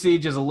Six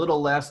Siege is a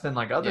little less than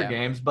like other Yeah,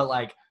 games, but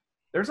like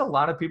there's a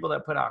lot of people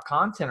that put out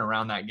content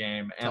around that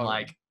game and totally.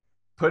 like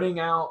putting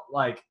out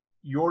like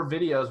your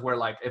videos where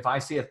like if I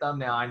see a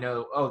thumbnail, I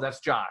know, oh,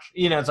 that's Josh.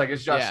 You know, it's like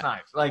it's Josh Yeah.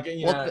 Snipes. Like,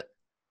 you Well, know,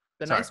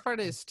 the sorry. nice part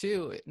is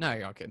too. No,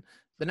 you're all good.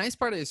 The nice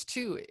part is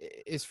too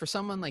is for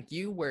someone like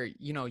you where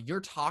you know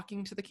you're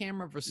talking to the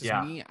camera versus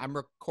Yeah. me, I'm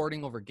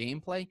recording over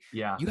gameplay.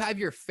 Yeah. You have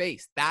your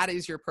face. That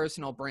is your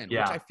personal brand,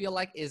 Yeah. which I feel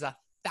like is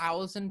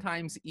 1,000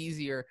 times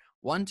easier,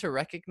 one, to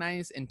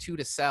recognize, and two,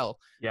 to sell.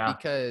 Yeah.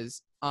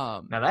 Because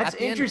Now that's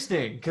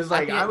interesting because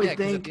like I would at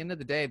think the end of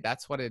the day,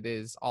 that's what it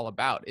is all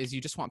about. Is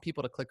you just want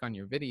people to click on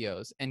your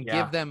videos and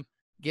Yeah.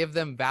 give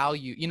them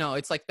value. You know,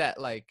 it's like that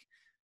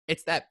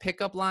it's that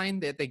pickup line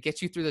that they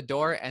get you through the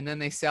door and then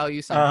they sell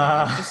you something.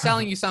 And just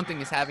selling you something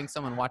is having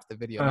someone watch the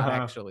video, not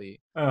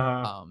actually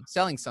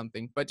selling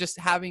something, but just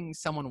having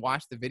someone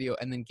watch the video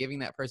and then giving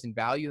that person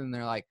value. And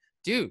they're like,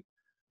 dude,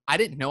 I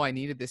didn't know I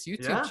needed this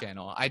YouTube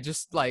channel. I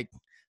just like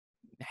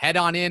head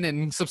on in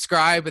and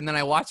subscribe and then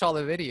I watch all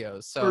the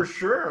videos. So for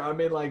sure. I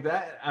mean, like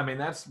that. I mean,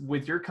 that's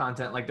with your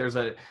content. Like there's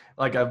a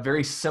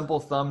very simple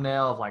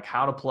thumbnail of like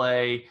how to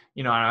play,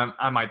 you know,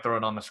 I might throw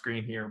it on the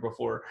screen here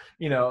before,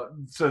 you know,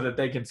 so that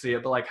they can see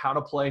it, but like how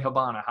to play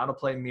Habana, how to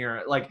play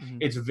Mira. Like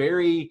it's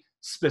very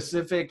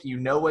specific. You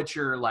know what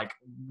you're like,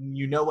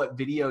 you know what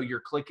video you're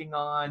clicking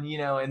on, you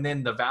know, and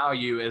then the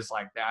value is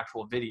like the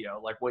actual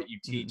video, like what you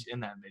teach in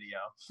that video.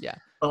 Yeah.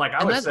 But like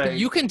I would say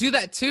you can do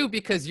that too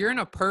because you're in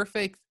a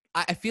perfect.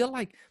 I feel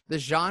like the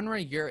genre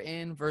you're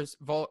in versus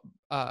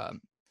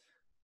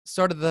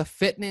sort of the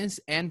fitness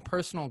and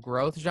personal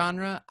growth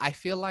genre, I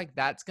feel like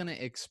that's going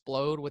to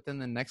explode within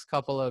the next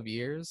couple of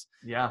years.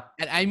 Yeah.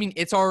 And I mean,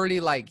 it's already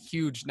like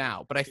huge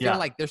now, but I feel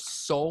like there's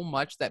so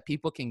much that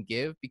people can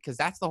give because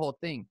that's the whole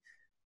thing.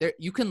 There,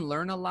 you can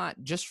learn a lot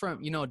just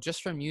from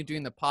you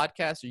doing the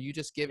podcast or you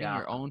just giving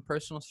your own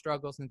personal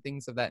struggles and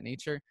things of that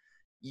nature.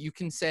 You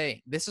can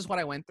say, this is what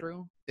I went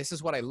through. This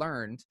is what I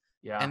learned.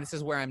 And this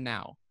is where I'm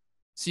now.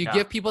 So you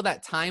give people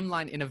that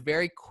timeline in a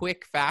very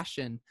quick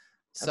fashion.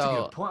 That's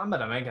a good point. I'm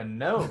going to make a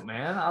note,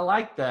 man. I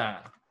like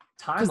that.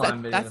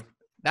 Timeline video.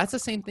 That's the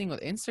same thing with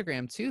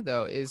Instagram too,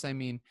 though, is, I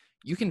mean,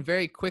 you can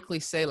very quickly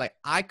say, like,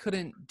 I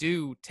couldn't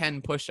do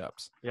 10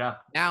 push-ups. Yeah.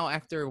 Now,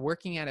 after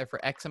working at it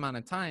for X amount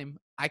of time,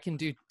 I can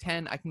do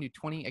 10, I can do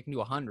 20, I can do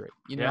 100.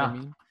 You know what I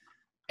mean?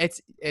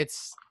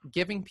 It's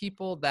giving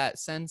people that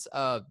sense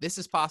of this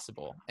is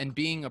possible and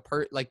being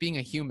being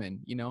a human,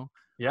 you know?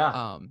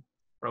 Yeah.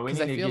 Bro, we need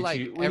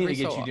to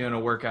get you doing a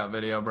workout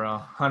video,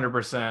 bro.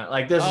 100%.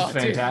 Like this is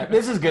fantastic.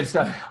 This is good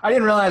stuff. I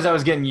didn't realize I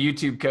was getting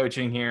YouTube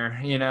coaching here,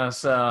 you know,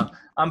 so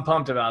I'm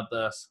pumped about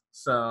this.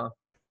 So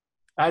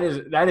that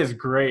is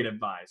great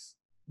advice.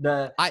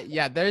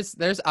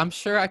 I'm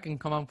sure I can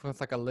come up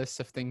with like a list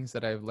of things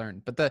that I've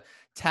learned, but the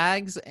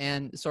tags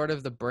and sort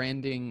of the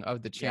branding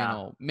of the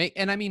channel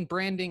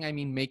branding, I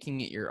mean making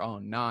it your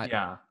own,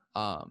 not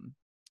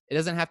it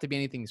doesn't have to be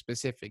anything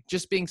specific,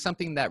 just being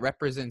something that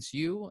represents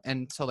you.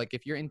 And so like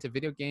if you're into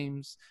video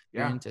games,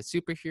 you're into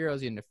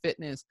superheroes, you're into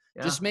fitness,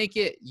 just make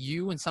it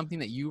you and something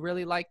that you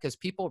really like, because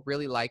people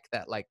really like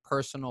that like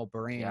personal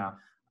brand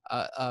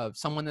of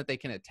someone that they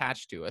can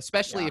attach to,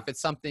 especially if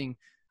it's something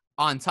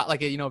on top,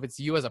 like, you know, if it's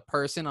you as a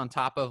person on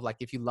top of like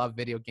if you love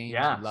video games,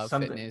 you love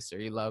fitness, or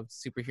you love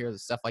superheroes and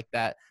stuff like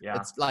that.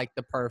 It's like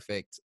the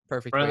perfect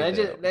Bro,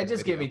 that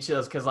just gave me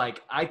chills, because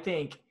like I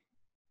think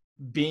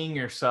being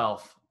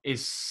yourself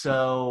is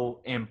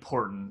so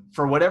important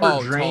for whatever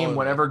dream,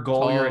 whatever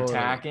goal you're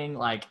attacking.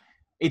 Like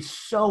it's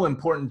so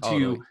important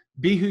to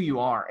be who you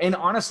are. And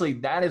honestly,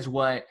 that is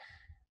what,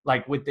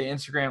 like with the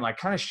Instagram, like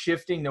kind of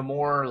shifting to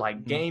more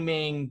like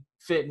gaming,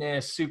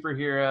 fitness,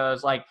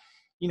 superheroes, like,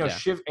 you know,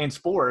 shift and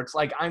sports.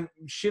 Like I'm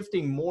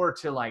shifting more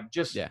to like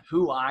just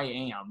who I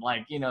am.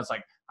 Like, you know, it's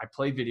like I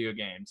play video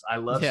games. I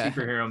love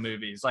superhero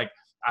movies. Like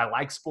I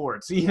like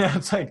sports, you know,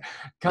 it's like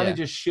kind of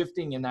just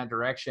shifting in that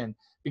direction,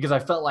 because I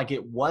felt like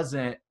it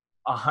wasn't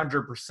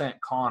 100%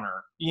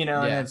 Connor, you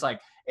know, and it's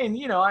like, and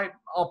you know,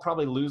 I'll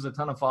probably lose a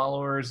ton of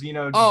followers, you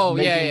know.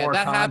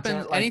 That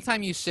happens. Like,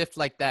 anytime you shift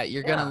like that,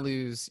 you're gonna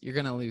lose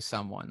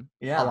someone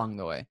along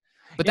the way.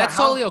 But that's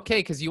totally okay,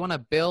 because you want to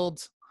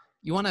build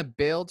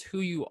who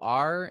you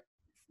are.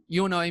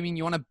 You know what I mean?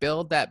 You want to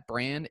build that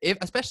brand,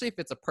 especially if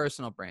it's a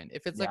personal brand.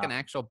 If it's like an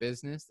actual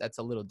business, that's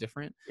a little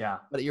different. Yeah.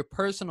 But your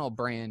personal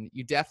brand,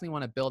 you definitely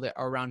want to build it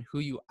around who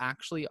you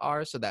actually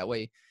are, so that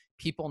way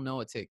people know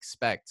what to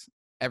expect.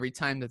 Every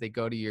time that they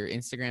go to your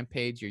Instagram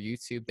page, your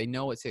YouTube, they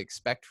know what to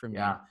expect from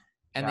you.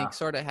 And they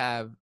sort of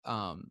have,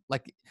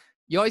 like,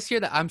 you always hear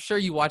that. I'm sure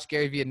you watch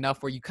Gary Vee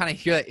enough where you kind of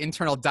hear that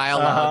internal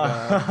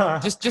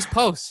dialogue. Just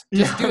post.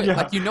 Just do it.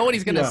 Like, you know what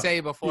he's going to say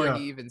before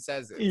he even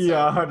says it. So.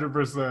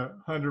 100%.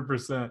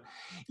 100%.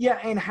 Yeah.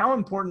 And how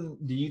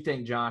important do you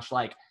think, Josh,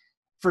 like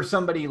for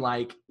somebody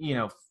like, you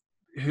know,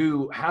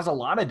 who has a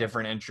lot of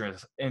different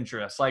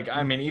interests? Like,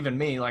 I mean, even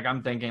me, like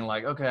I'm thinking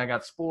like, okay, I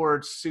got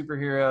sports,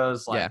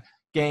 superheroes, like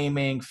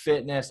gaming,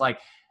 fitness. Like,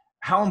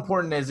 how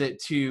important is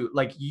it to,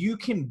 like, you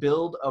can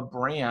build a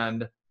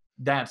brand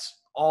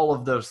that's all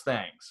of those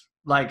things.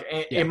 Like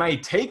it Yeah. may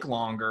take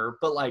longer,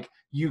 but like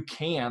you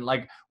can,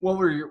 like, what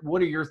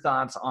are your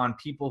thoughts on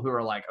people who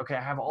are like, okay,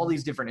 I have all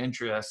these different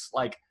interests.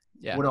 Like,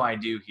 Yeah. what do I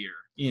do here?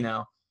 You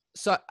know?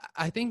 So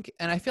I think,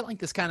 and I feel like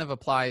this kind of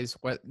applies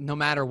no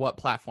matter what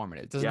platform it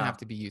is. It doesn't Yeah. have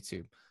to be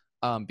YouTube,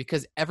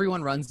 because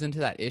everyone runs into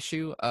that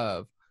issue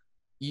of,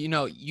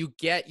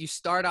 you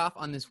start off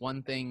on this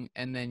one thing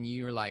and then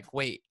you're like,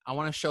 wait, I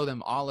want to show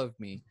them all of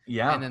me.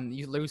 Yeah. And then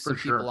you lose For some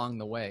people sure. along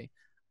the way.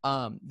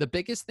 The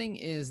biggest thing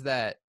is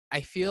that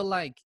I feel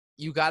like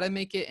you got to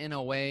make it in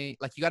a way,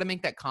 like you got to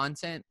make that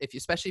content,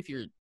 especially if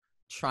you're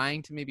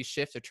trying to maybe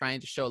shift or trying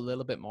to show a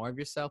little bit more of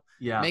yourself,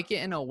 Yeah. make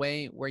it in a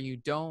way where you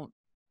don't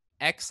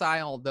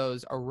exile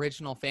those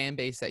original fan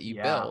base that you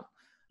built,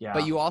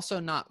 but you also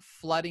not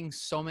flooding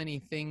so many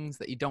things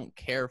that you don't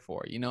care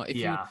for.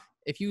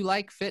 If you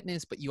like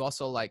fitness, but you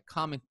also like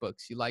comic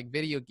books, you like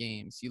video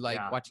games, you like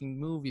watching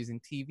movies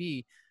and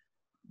TV,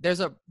 there's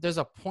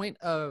a point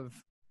of,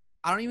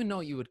 I don't even know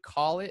what you would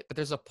call it, but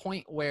there's a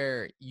point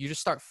where you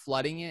just start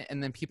flooding it,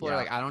 and then people are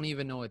like, I don't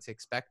even know what to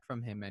expect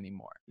from him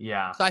anymore.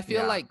 Yeah. So I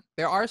feel like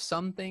there are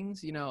some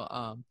things,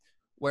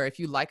 where if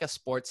you like a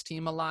sports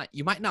team a lot,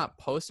 you might not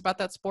post about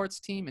that sports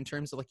team in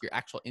terms of like your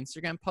actual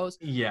Instagram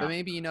post. Yeah. But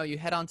maybe, you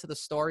head on to the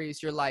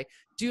stories. You're like,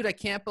 dude, I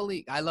can't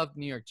believe I love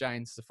New York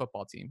Giants as a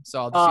football team.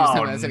 So I'll just use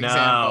them as an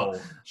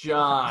example.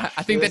 Josh.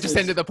 I think that just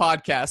ended the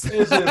podcast.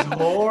 This is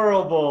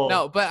horrible.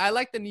 No, but I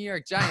like the New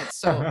York Giants.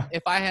 So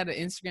if I had an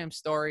Instagram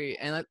story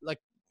and like,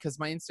 because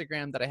my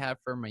Instagram that I have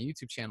for my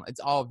YouTube channel, it's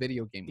all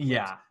video game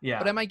clips. Yeah.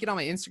 But I might get on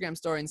my Instagram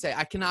story and say,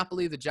 I cannot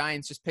believe the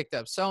Giants just picked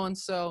up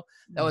so-and-so.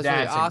 That was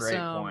really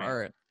awesome.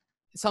 Or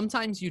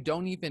sometimes you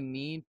don't even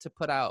need to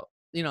put out,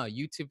 a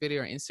YouTube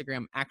video or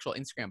actual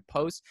Instagram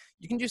post.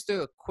 You can just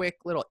do a quick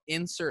little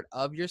insert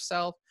of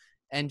yourself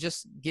and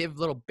just give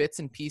little bits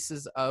and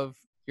pieces of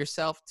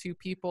yourself to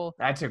people.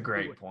 That's a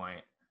great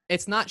point.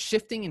 It's not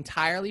shifting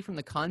entirely from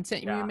the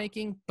content you're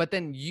making, but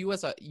then you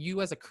as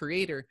a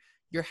creator,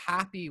 you're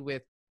happy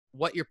with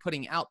what you're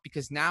putting out,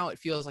 because now it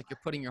feels like you're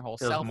putting your whole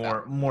self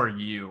out. More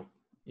you.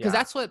 Because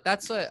that's what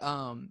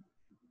I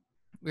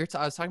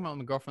was talking about with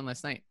my girlfriend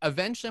last night.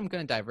 Eventually I'm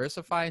going to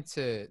diversify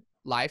to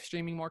live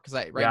streaming more, because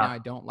right now I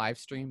don't live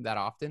stream that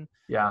often.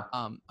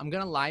 I'm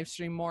going to live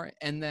stream more,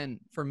 and then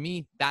for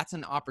me that's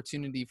an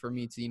opportunity for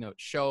me to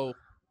show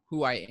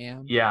who I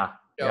am.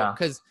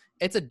 Because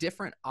it's a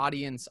different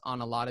audience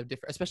on a lot of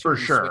different, especially when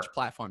you switch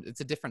platforms.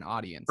 It's a different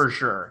audience. For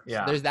sure.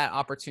 Yeah. So there's that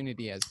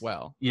opportunity as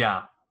well.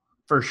 Yeah.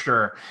 For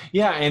sure.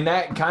 Yeah. And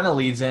that kind of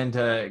leads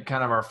into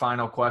kind of our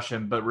final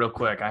question, but real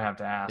quick, I have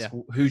to ask,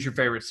 who's your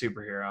favorite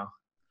superhero?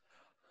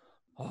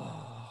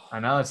 I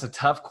know it's a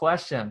tough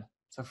question.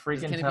 It's a freaking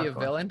tough question. Can it be a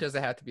villain? Does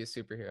it have to be a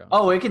superhero?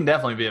 Oh, it can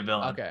definitely be a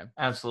villain. Okay.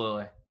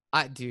 Absolutely.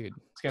 Dude.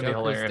 It's going to be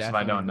hilarious if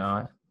I don't know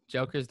it.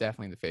 Joker's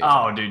definitely the favorite.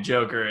 Oh, dude,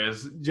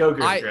 Joker's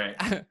great.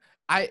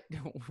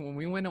 When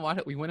we went and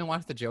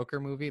watched the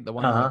Joker movie, the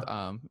one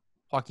with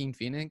Joaquin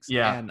Phoenix,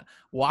 and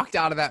walked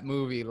out of that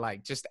movie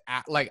like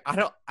I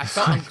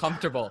felt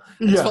uncomfortable.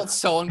 I felt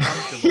so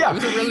uncomfortable. It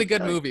was a really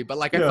good movie, but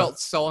I felt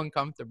so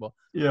uncomfortable.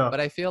 But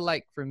I feel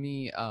like for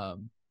me,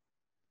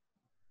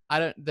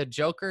 the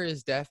Joker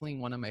is definitely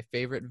one of my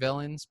favorite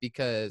villains,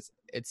 because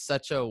he's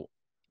such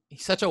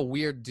a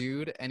weird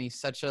dude, and he's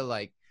such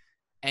a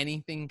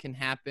anything can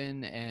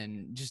happen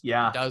and just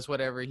does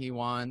whatever he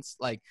wants.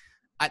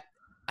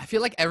 I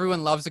feel like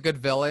everyone loves a good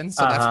villain,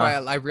 so that's why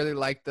I really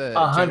like the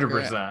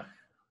 100%.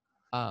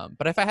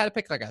 But if I had to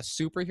pick a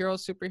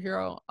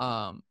superhero,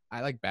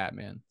 I like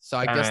Batman. So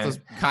I guess those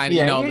kind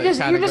of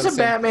you're just a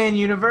Batman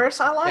universe.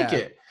 I like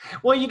it.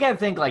 Well, you gotta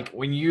think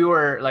when you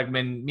were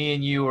when me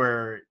and you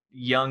were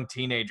young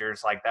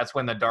teenagers, that's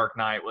when the Dark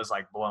Knight was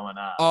blowing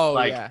up.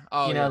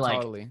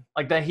 Totally.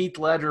 Like that Heath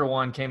Ledger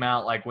one came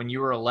out when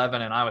you were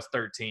 11 and I was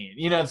 13.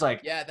 It's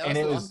that was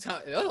a long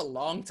time. It was a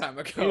long time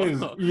ago.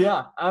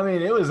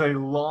 It was a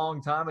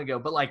long time ago.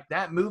 But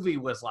that movie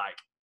was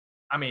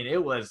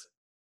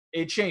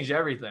it changed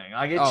everything.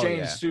 It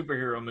changed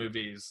superhero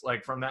movies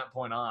from that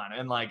point on.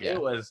 And it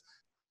was,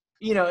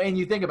 and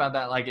you think about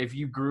that, if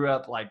you grew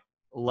up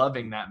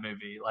loving that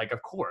movie,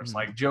 of course,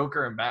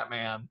 Joker and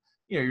Batman,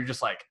 you're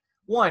just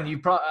one, you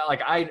probably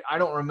I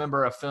don't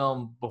remember a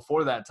film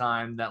before that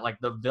time that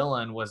the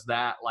villain was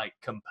that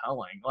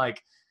compelling,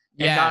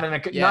 not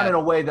in a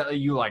way that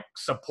you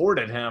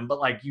supported him,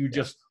 but you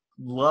just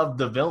loved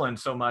the villain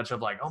so much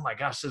of oh my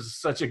gosh, this is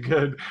such a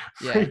good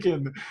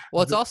freaking.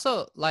 Well, it's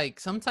also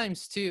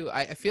sometimes too,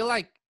 I feel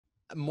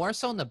more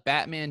so in the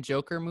Batman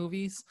Joker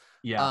movies.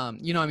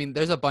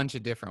 There's a bunch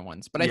of different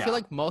ones, but I feel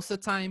most of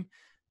the time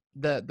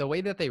the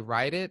way that they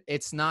write it,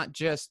 it's not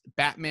just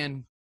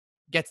Batman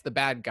gets the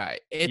bad guy.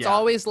 It's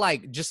always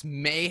just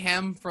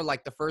mayhem for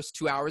the first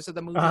 2 hours of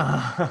the movie.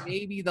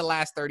 Maybe the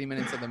last 30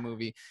 minutes of the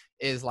movie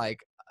is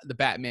the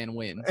Batman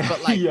wins.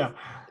 But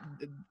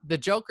the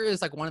Joker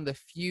is one of the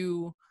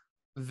few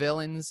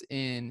villains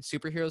in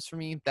superheroes for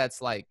me that's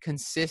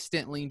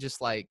consistently just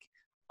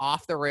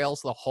off the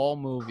rails the whole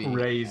movie.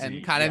 Crazy.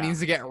 And kind of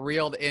needs to get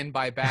reeled in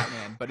by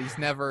Batman, but he's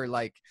never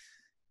like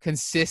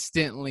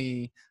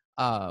consistently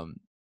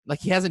like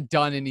he hasn't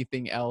done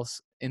anything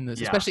else in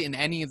this, especially in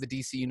any of the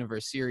DC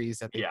Universe series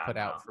that they put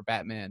out for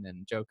Batman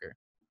and Joker.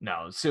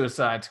 No,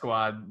 Suicide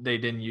Squad, they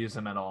didn't use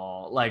him at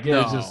all. Like it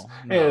was just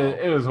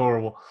it was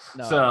horrible.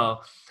 No. So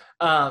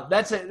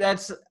that's it.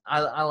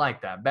 I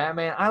like that.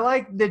 Batman. I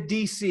like the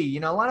DC. You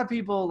know, a lot of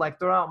people like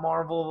throw out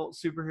Marvel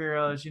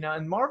superheroes, you know,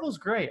 and Marvel's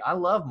great. I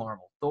love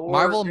Marvel. Thor,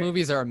 Marvel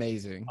movies are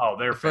amazing. Oh,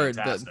 they're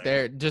fantastic.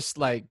 They're just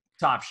like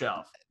top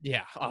shelf.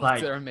 Yeah,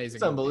 like, they're amazing.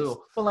 It's unbelievable.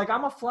 Movies. But like,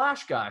 I'm a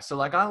Flash guy, so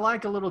like, I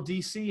like a little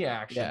DC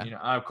action. Yeah. You know,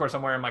 of course,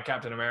 I'm wearing my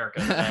Captain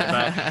America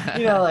today, but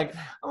you know, like,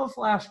 I'm a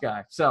Flash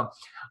guy. So, all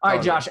right,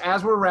 Josh,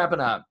 as we're wrapping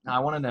up, I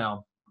want to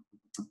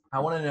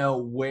know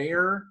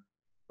where,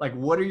 like,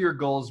 what are your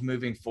goals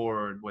moving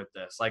forward with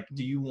this? Like,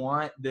 do you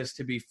want this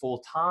to be full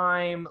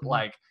time? Mm-hmm.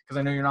 Like, because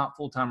I know you're not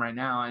full time right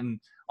now, and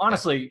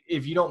honestly,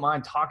 if you don't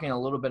mind talking a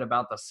little bit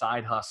about the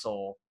side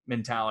hustle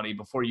mentality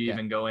before you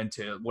even go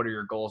into what are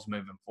your goals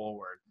moving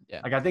forward.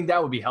 Like, I think that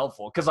would be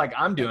helpful because like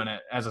I'm doing it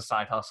as a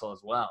side hustle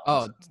as well.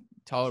 Oh, so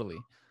totally.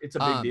 It's a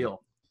big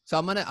deal. So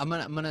I'm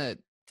gonna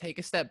take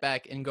a step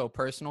back and go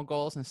personal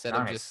goals instead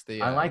of just the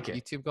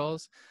YouTube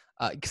goals.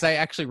 Because I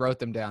actually wrote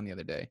them down the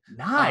other day.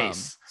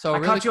 Nice. So I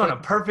caught you on a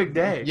perfect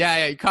day.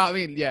 Yeah, you caught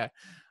me. Yeah.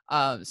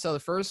 So the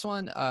first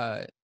one,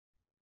 I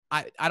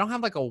don't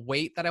have like a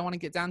weight that I want to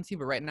get down to,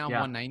 but right now I'm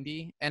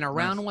 190, and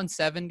around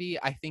 170,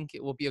 I think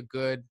it will be a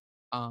good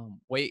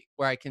weight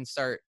where I can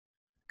start.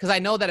 Because I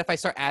know that if I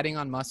start adding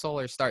on muscle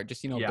or start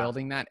just,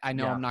 building that, I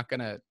know I'm not going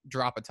to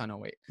drop a ton of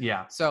weight.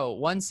 Yeah. So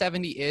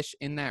 170-ish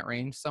in that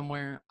range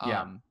somewhere.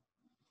 And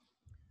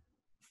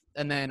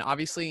then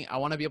obviously I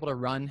want to be able to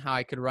run how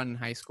I could run in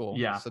high school.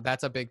 Yeah. So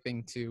that's a big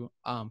thing too.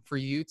 For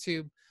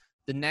YouTube,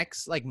 the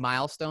next like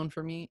milestone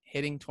for me,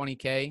 hitting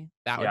 20K,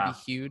 that would be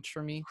huge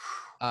for me.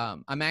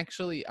 I'm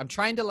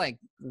trying to like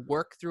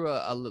work through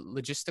a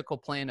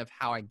logistical plan of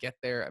how I get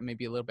there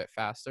maybe a little bit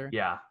faster.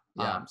 Yeah.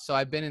 So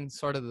I've been in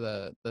sort of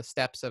the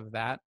steps of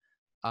that.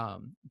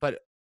 But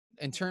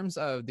in terms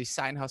of the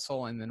side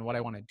hustle and then what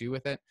I want to do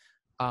with it,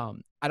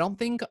 I don't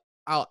think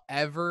I'll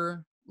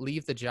ever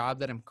leave the job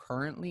that I'm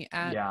currently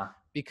at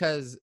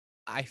because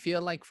I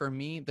feel like for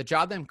me, the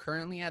job that I'm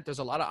currently at, there's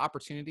a lot of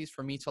opportunities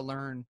for me to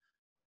learn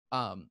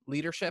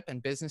leadership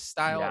and business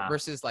style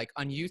versus like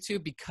on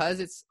YouTube because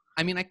it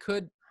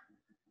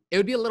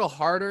would be a little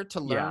harder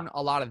to learn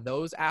a lot of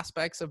those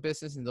aspects of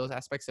business and those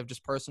aspects of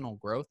just personal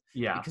growth.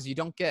 Yeah. Because you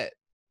don't get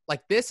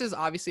like, this is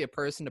obviously a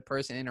person to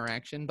person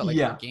interaction, but like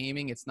for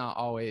gaming, it's not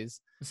always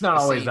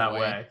that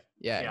way.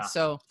 Yeah.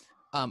 So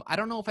I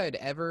don't know if I would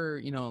ever,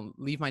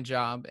 leave my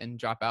job and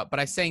drop out, but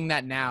I'm saying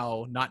that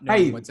now, not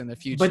knowing what's in the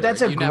future. But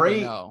that's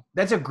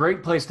a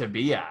great place to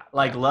be at.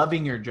 Like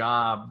loving your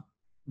job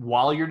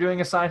while you're doing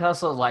a side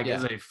hustle,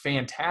 is a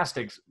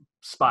fantastic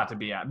spot to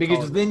be at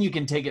because then you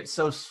can take it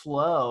so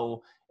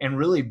slow and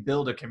really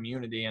build a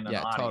community and an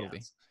audience.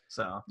 Totally.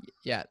 So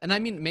and I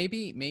mean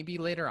maybe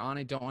later on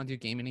I don't want to do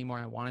game anymore.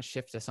 I want to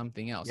shift to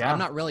something else. I'm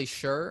not really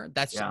sure.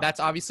 That's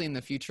obviously in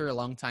the future, a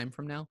long time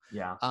from now.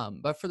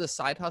 But for the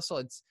side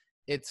hustle,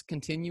 it's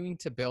continuing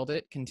to build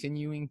it,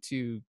 continuing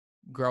to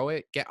grow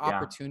it, get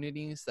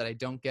opportunities that I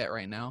don't get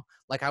right now.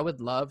 Like I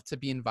would love to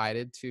be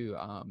invited to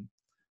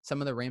some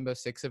of the Rainbow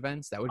Six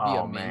events. That would be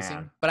amazing.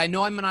 Man. But I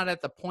know I'm not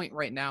at the point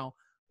right now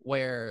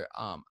where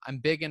I'm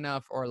big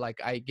enough or like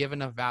I give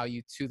enough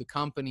value to the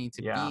company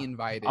to be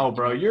invited. Oh,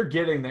 bro, you're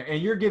getting there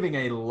and you're giving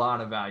a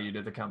lot of value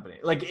to the company.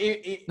 Like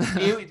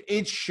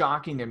it's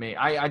shocking to me.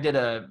 I did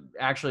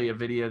actually a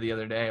video the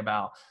other day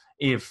about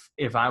if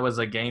I was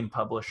a game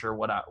publisher,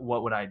 what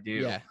would I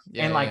do?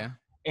 And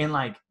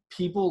like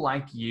people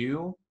like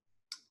you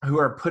who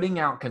are putting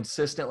out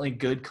consistently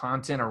good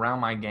content around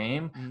my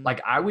game, like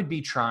I would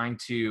be trying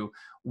to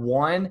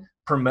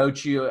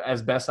promote you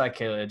as best I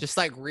could. Just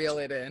like reel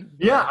it in.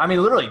 Yeah. I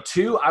mean, literally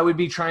 2, I would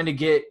be trying to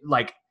get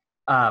like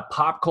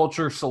pop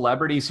culture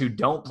celebrities who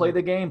don't play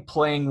the game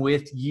playing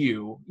with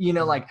you,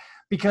 like,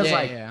 because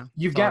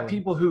you've got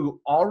people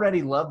who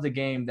already love the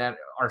game that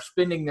are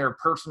spending their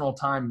personal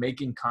time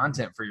making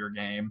content for your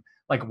game.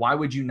 Like, why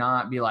would you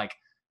not be like,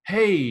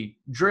 hey,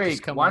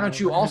 Drake, why don't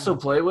you also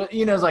play with,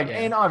 it's like,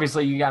 and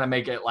obviously you got to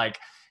make it like,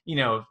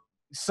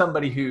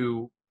 somebody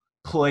who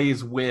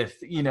plays with,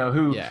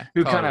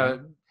 who kind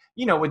of,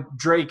 with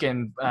Drake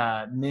and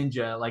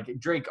Ninja, like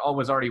Drake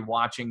was already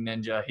watching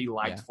Ninja. He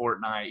liked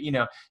Fortnite, you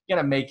got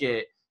to make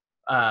it,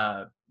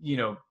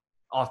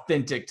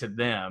 authentic to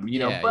them,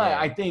 but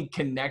I think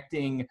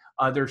connecting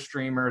other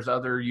streamers,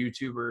 other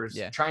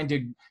YouTubers, trying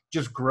to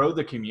just grow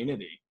the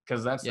community.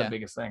 Because that's the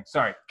biggest thing.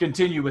 Sorry,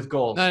 continue with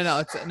goals.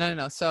 No.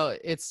 So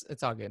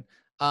it's all good.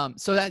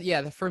 So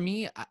that for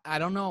me, I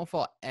don't know if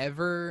I'll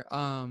ever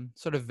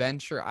sort of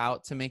venture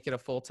out to make it a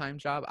full-time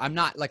job. I'm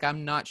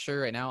not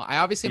sure right now. I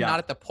obviously am not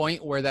at the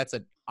point where that's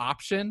an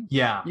option.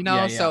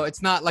 So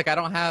it's not like I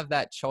don't have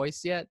that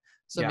choice yet.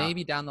 So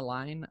maybe down the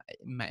line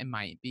it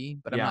might be,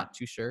 but I'm not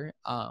too sure.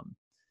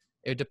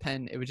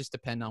 It would just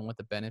depend on what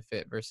the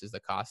benefit versus the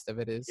cost of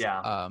it is.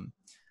 Yeah.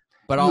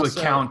 But you also,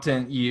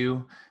 accountant,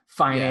 you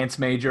finance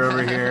major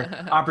over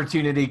here,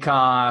 opportunity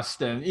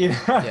cost, and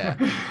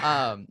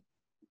yeah.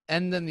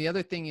 And then the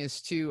other thing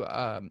is too,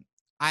 I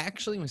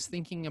actually was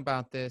thinking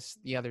about this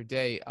the other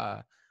day.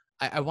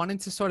 I wanted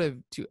to sort of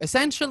to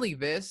essentially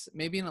this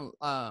maybe in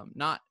a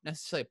not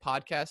necessarily a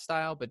podcast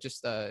style, but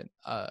just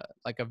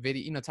like a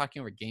video,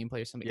 talking over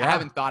gameplay or something. Yeah. I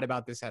haven't thought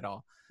about this at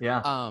all.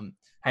 Yeah.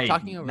 Hey,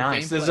 talking over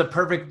nice. gameplay. This is a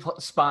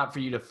perfect spot for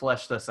you to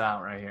flesh this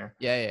out right here.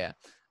 Yeah.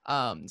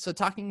 So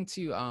talking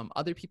to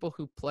other people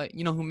who play,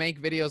 who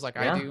make videos like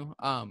I do,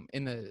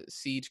 in the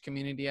Siege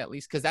community at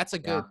least, because that's a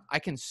good. I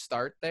can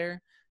start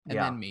there and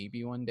then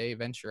maybe one day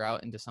venture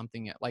out into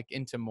something like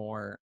into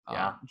more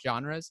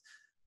genres.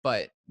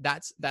 But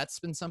that's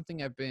been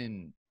something I've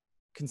been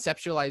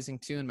conceptualizing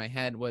too in my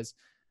head was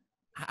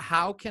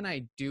how can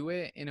I do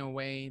it in a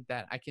way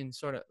that I can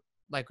sort of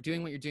like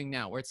doing what you're doing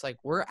now, where it's like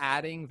we're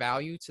adding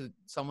value to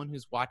someone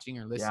who's watching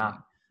or listening.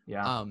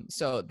 Yeah.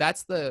 So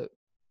that's the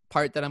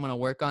part that I'm going to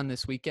work on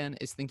this weekend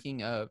is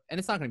thinking of, and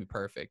it's not going to be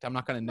perfect. I'm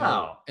not going to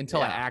know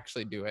until I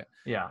actually do it.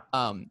 Yeah.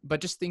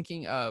 But just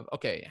thinking of,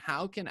 okay,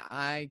 how can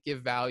I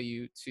give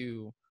value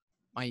to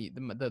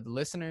the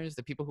listeners,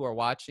 the people who are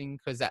watching?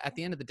 Because at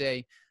the end of the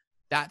day,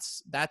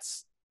 that's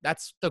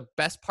the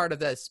best part of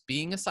this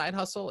being a side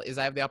hustle is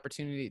I have the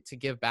opportunity to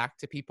give back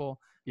to people.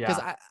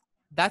 Because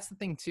that's the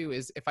thing too,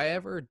 is if I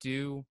ever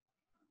do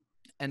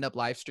end up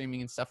live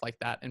streaming and stuff like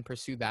that and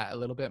pursue that a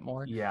little bit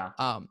more,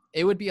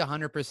 it would be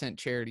 100%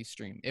 charity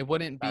stream. It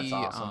wouldn't be That's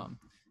awesome.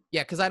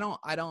 because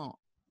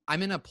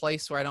I'm in a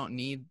place where I don't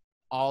need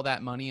all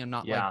that money. I'm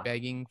not like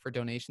begging for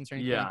donations or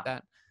anything like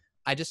that.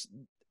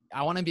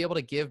 I want to be able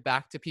to give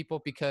back to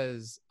people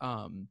because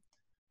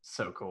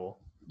so cool.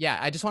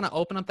 I just want to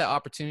open up that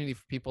opportunity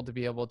for people to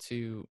be able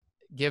to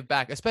give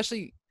back,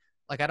 especially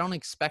like I don't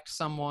expect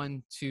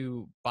someone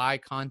to buy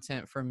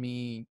content from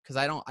me because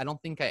I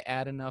don't think I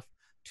add enough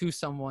to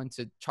someone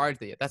to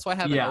charge it. That's why I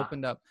haven't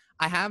opened up.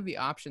 I have the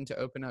option to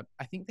open up.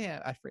 I think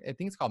I think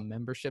it's called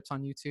memberships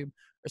on YouTube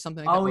or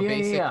something like that. Where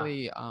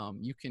basically,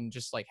 you can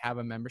just like have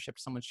a membership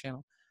to someone's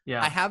channel.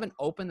 I haven't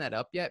opened that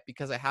up yet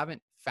because I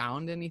haven't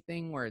found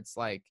anything where it's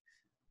like,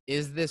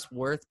 is this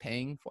worth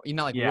paying for? Would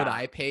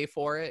I pay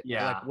for it?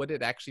 Like, would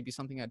it actually be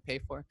something I'd pay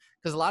for?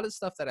 Because a lot of the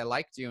stuff that I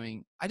like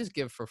doing, I just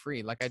give for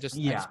free. Like I just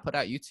put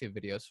out YouTube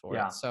videos for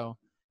it. So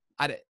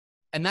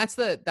and that's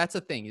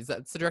the thing is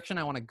that's the direction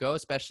I want to go,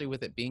 especially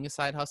with it being a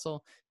side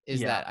hustle, is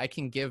that I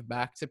can give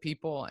back to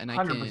people and I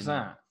 100%.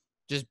 Can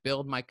just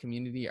build my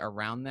community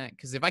around that.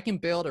 Because if I can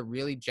build a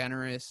really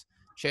generous,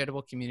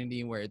 charitable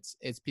community where it's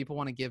people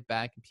want to give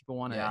back and people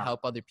want to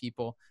help other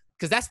people,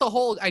 because that's the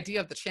whole idea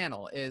of the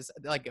channel is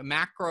like a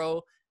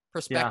macro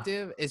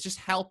perspective is just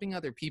helping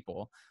other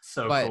people.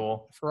 So but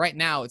cool. For right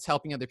now, it's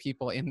helping other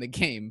people in the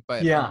game.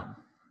 But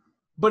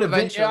but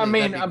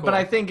eventually, but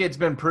I think it's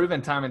been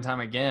proven time and time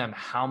again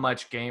how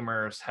much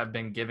gamers have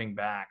been giving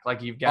back.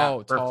 Like you've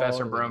got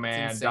Professor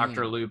Broman,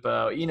 Dr.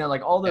 Lupo,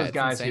 like all those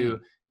guys who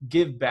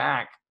give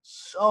back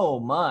so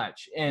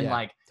much, and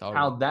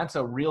how that's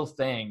a real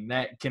thing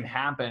that can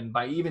happen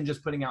by even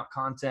just putting out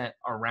content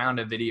around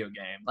a video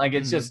game. Like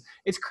it's just,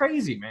 it's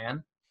crazy,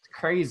 man. It's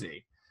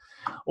crazy.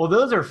 Well,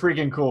 those are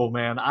freaking cool,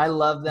 man. I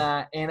love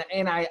that. And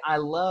I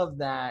love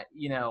that,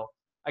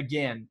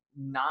 again,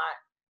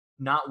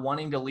 not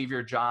wanting to leave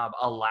your job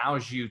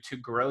allows you to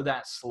grow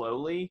that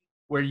slowly,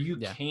 where you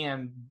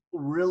can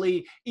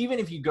really, even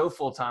if you go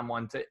full-time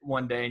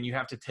one day and you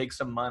have to take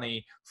some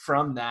money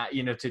from that,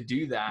 to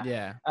do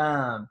that.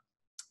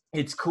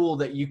 It's cool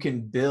that you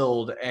can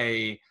build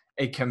a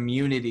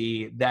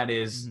community that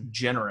is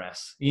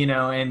generous,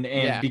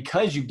 and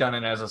because you've done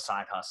it as a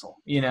side hustle,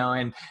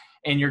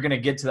 and you're going to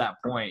get to that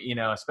point,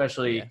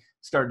 especially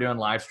start doing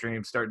live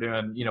streams, start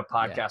doing,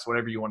 podcasts,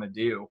 whatever you want to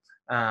do.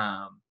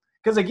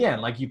 Because again,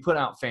 like you put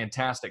out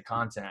fantastic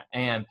content,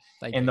 and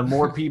the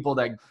more people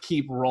that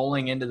keep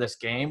rolling into this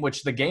game,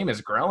 which the game is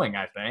growing,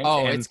 I think.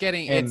 It's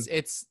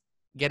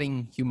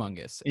getting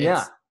humongous.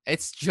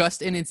 It's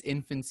just in its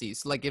infancy.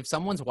 So like if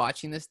someone's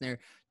watching this and they're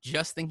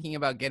just thinking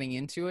about getting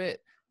into it,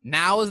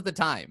 now is the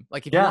time.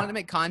 Like if you want to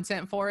make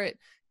content for it,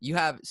 you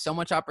have so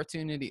much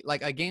opportunity.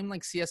 Like a game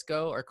like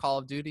CSGO or Call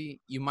of Duty,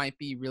 you might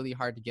be really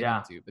hard to get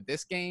into. But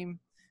this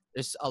game,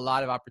 there's a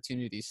lot of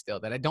opportunities still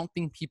that I don't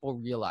think people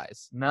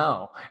realize.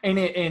 No.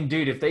 And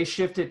dude, if they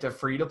shift it to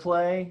free to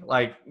play,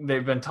 like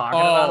they've been talking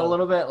about a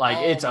little bit, like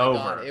it's over.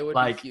 God, it would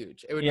be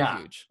huge. It would be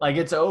huge. Like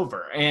it's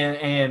over.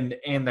 And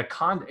the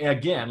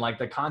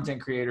the content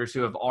creators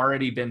who have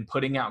already been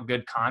putting out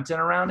good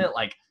content around it,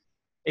 like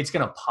it's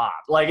going to pop.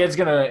 Like it's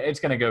going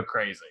to go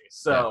crazy.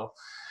 So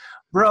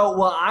bro,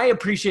 well, I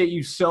appreciate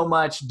you so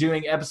much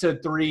doing episode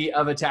 3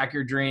 of Attack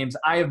Your Dreams.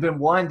 I have been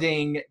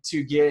wanting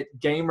to get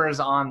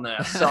gamers on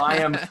this. So I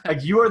am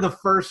like, you are the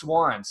first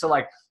one. So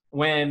like,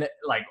 when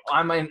like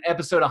I'm in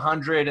episode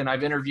 100 and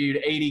I've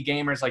interviewed 80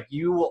 gamers, like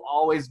you will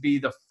always be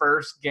the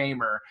first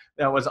gamer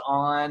that was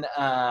on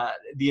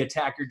the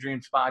Attack Your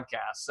Dreams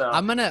podcast. So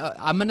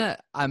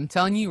I'm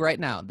telling you right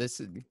now,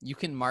 you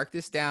can mark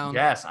this down.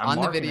 Yes, I'm on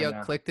the marking video. it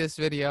down. Click this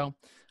video.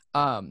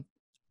 I'm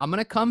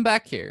gonna come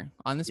back here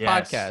on this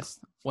podcast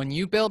when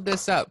you build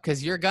this up,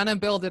 because you're gonna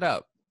build it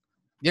up.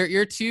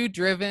 You're too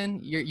driven.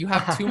 You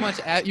have too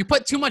much. You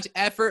put too much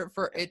effort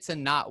for it to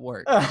not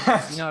work.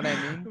 You know what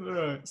I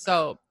mean?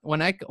 So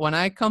when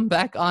I come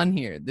back on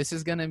here, this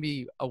is gonna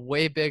be a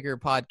way bigger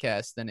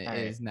podcast than it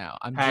is now.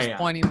 I'm just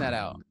pointing that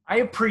out. I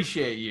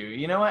appreciate you.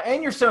 You know what?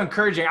 And you're so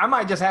encouraging. I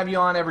might just have you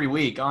on every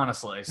week,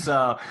 honestly.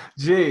 So,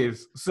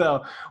 geez.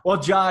 So, well,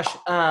 Josh,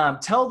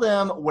 tell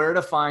them where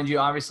to find you.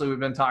 Obviously, we've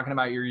been talking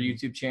about your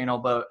YouTube channel,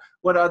 but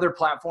what other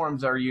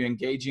platforms are you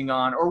engaging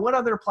on, or what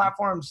other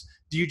platforms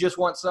do you just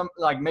want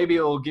like maybe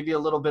it will give you a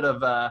little bit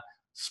of a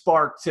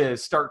spark to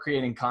start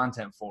creating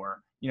content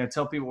for? You know,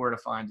 tell people where to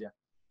find you.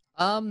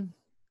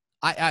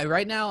 I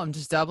right now I'm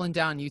just doubling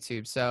down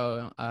YouTube.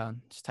 So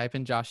just type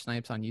in Josh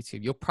Snipes on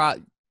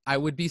YouTube. I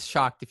would be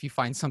shocked if you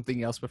find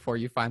something else before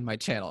you find my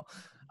channel.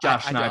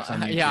 Josh Snipes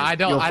on YouTube. Yeah, I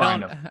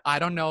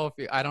don't know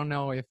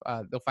if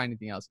they'll find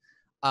anything else.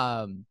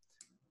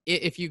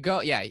 If you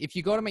go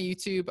to my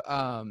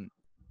YouTube,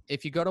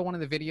 if you go to one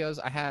of the videos,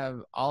 I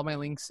have all of my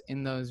links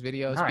in those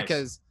videos. Nice.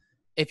 Because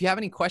if you have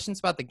any questions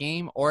about the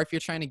game, or if you're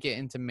trying to get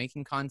into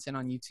making content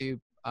on YouTube,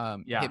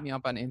 hit me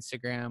up on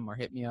Instagram or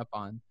hit me up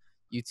on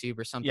YouTube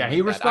or something. Yeah,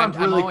 he responds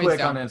really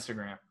quick on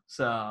Instagram.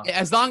 So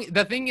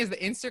the thing is, the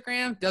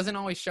Instagram doesn't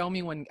always show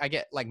me when I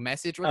get like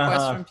message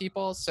requests from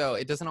people, so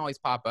it doesn't always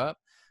pop up.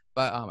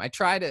 But I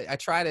try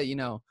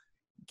to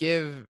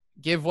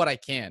give what I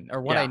can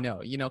or what I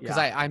know, because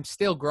I'm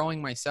still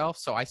growing myself,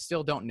 so I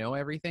still don't know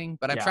everything,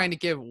 but I'm trying to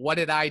give what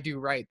did I do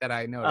right that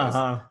I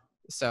noticed.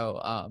 So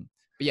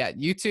but yeah,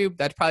 YouTube,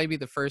 that'd probably be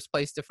the first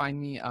place to find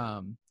me.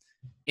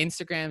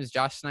 Instagram is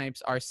Josh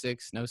Snipes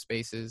R6, no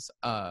spaces.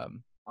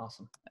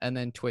 Awesome. And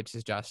then Twitch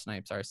is Josh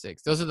Snipes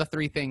R6. Those are the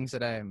three things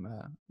that I'm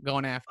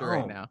going after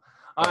right now.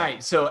 All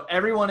right. So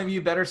every one of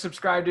you better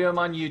subscribe to him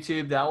on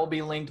YouTube. That will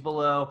be linked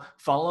below.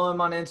 Follow him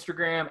on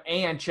Instagram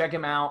and check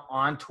him out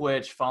on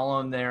Twitch. Follow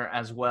him there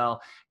as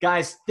well.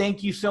 Guys,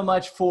 thank you so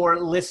much for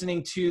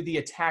listening to the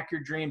Attack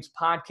Your Dreams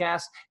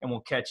podcast, and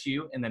we'll catch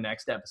you in the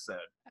next episode.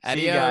 Adios.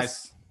 See you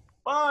guys.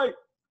 Bye.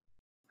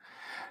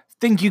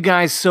 Thank you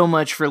guys so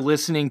much for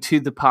listening to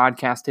the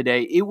podcast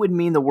today. It would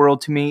mean the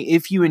world to me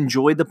if you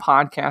enjoyed the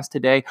podcast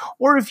today,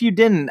 or if you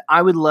didn't,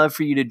 I would love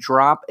for you to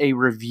drop a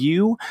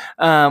review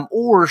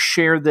or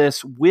share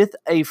this with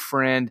a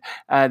friend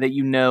that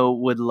you know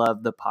would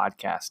love the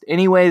podcast.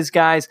 Anyways,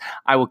 guys,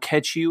 I will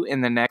catch you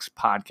in the next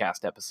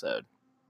podcast episode.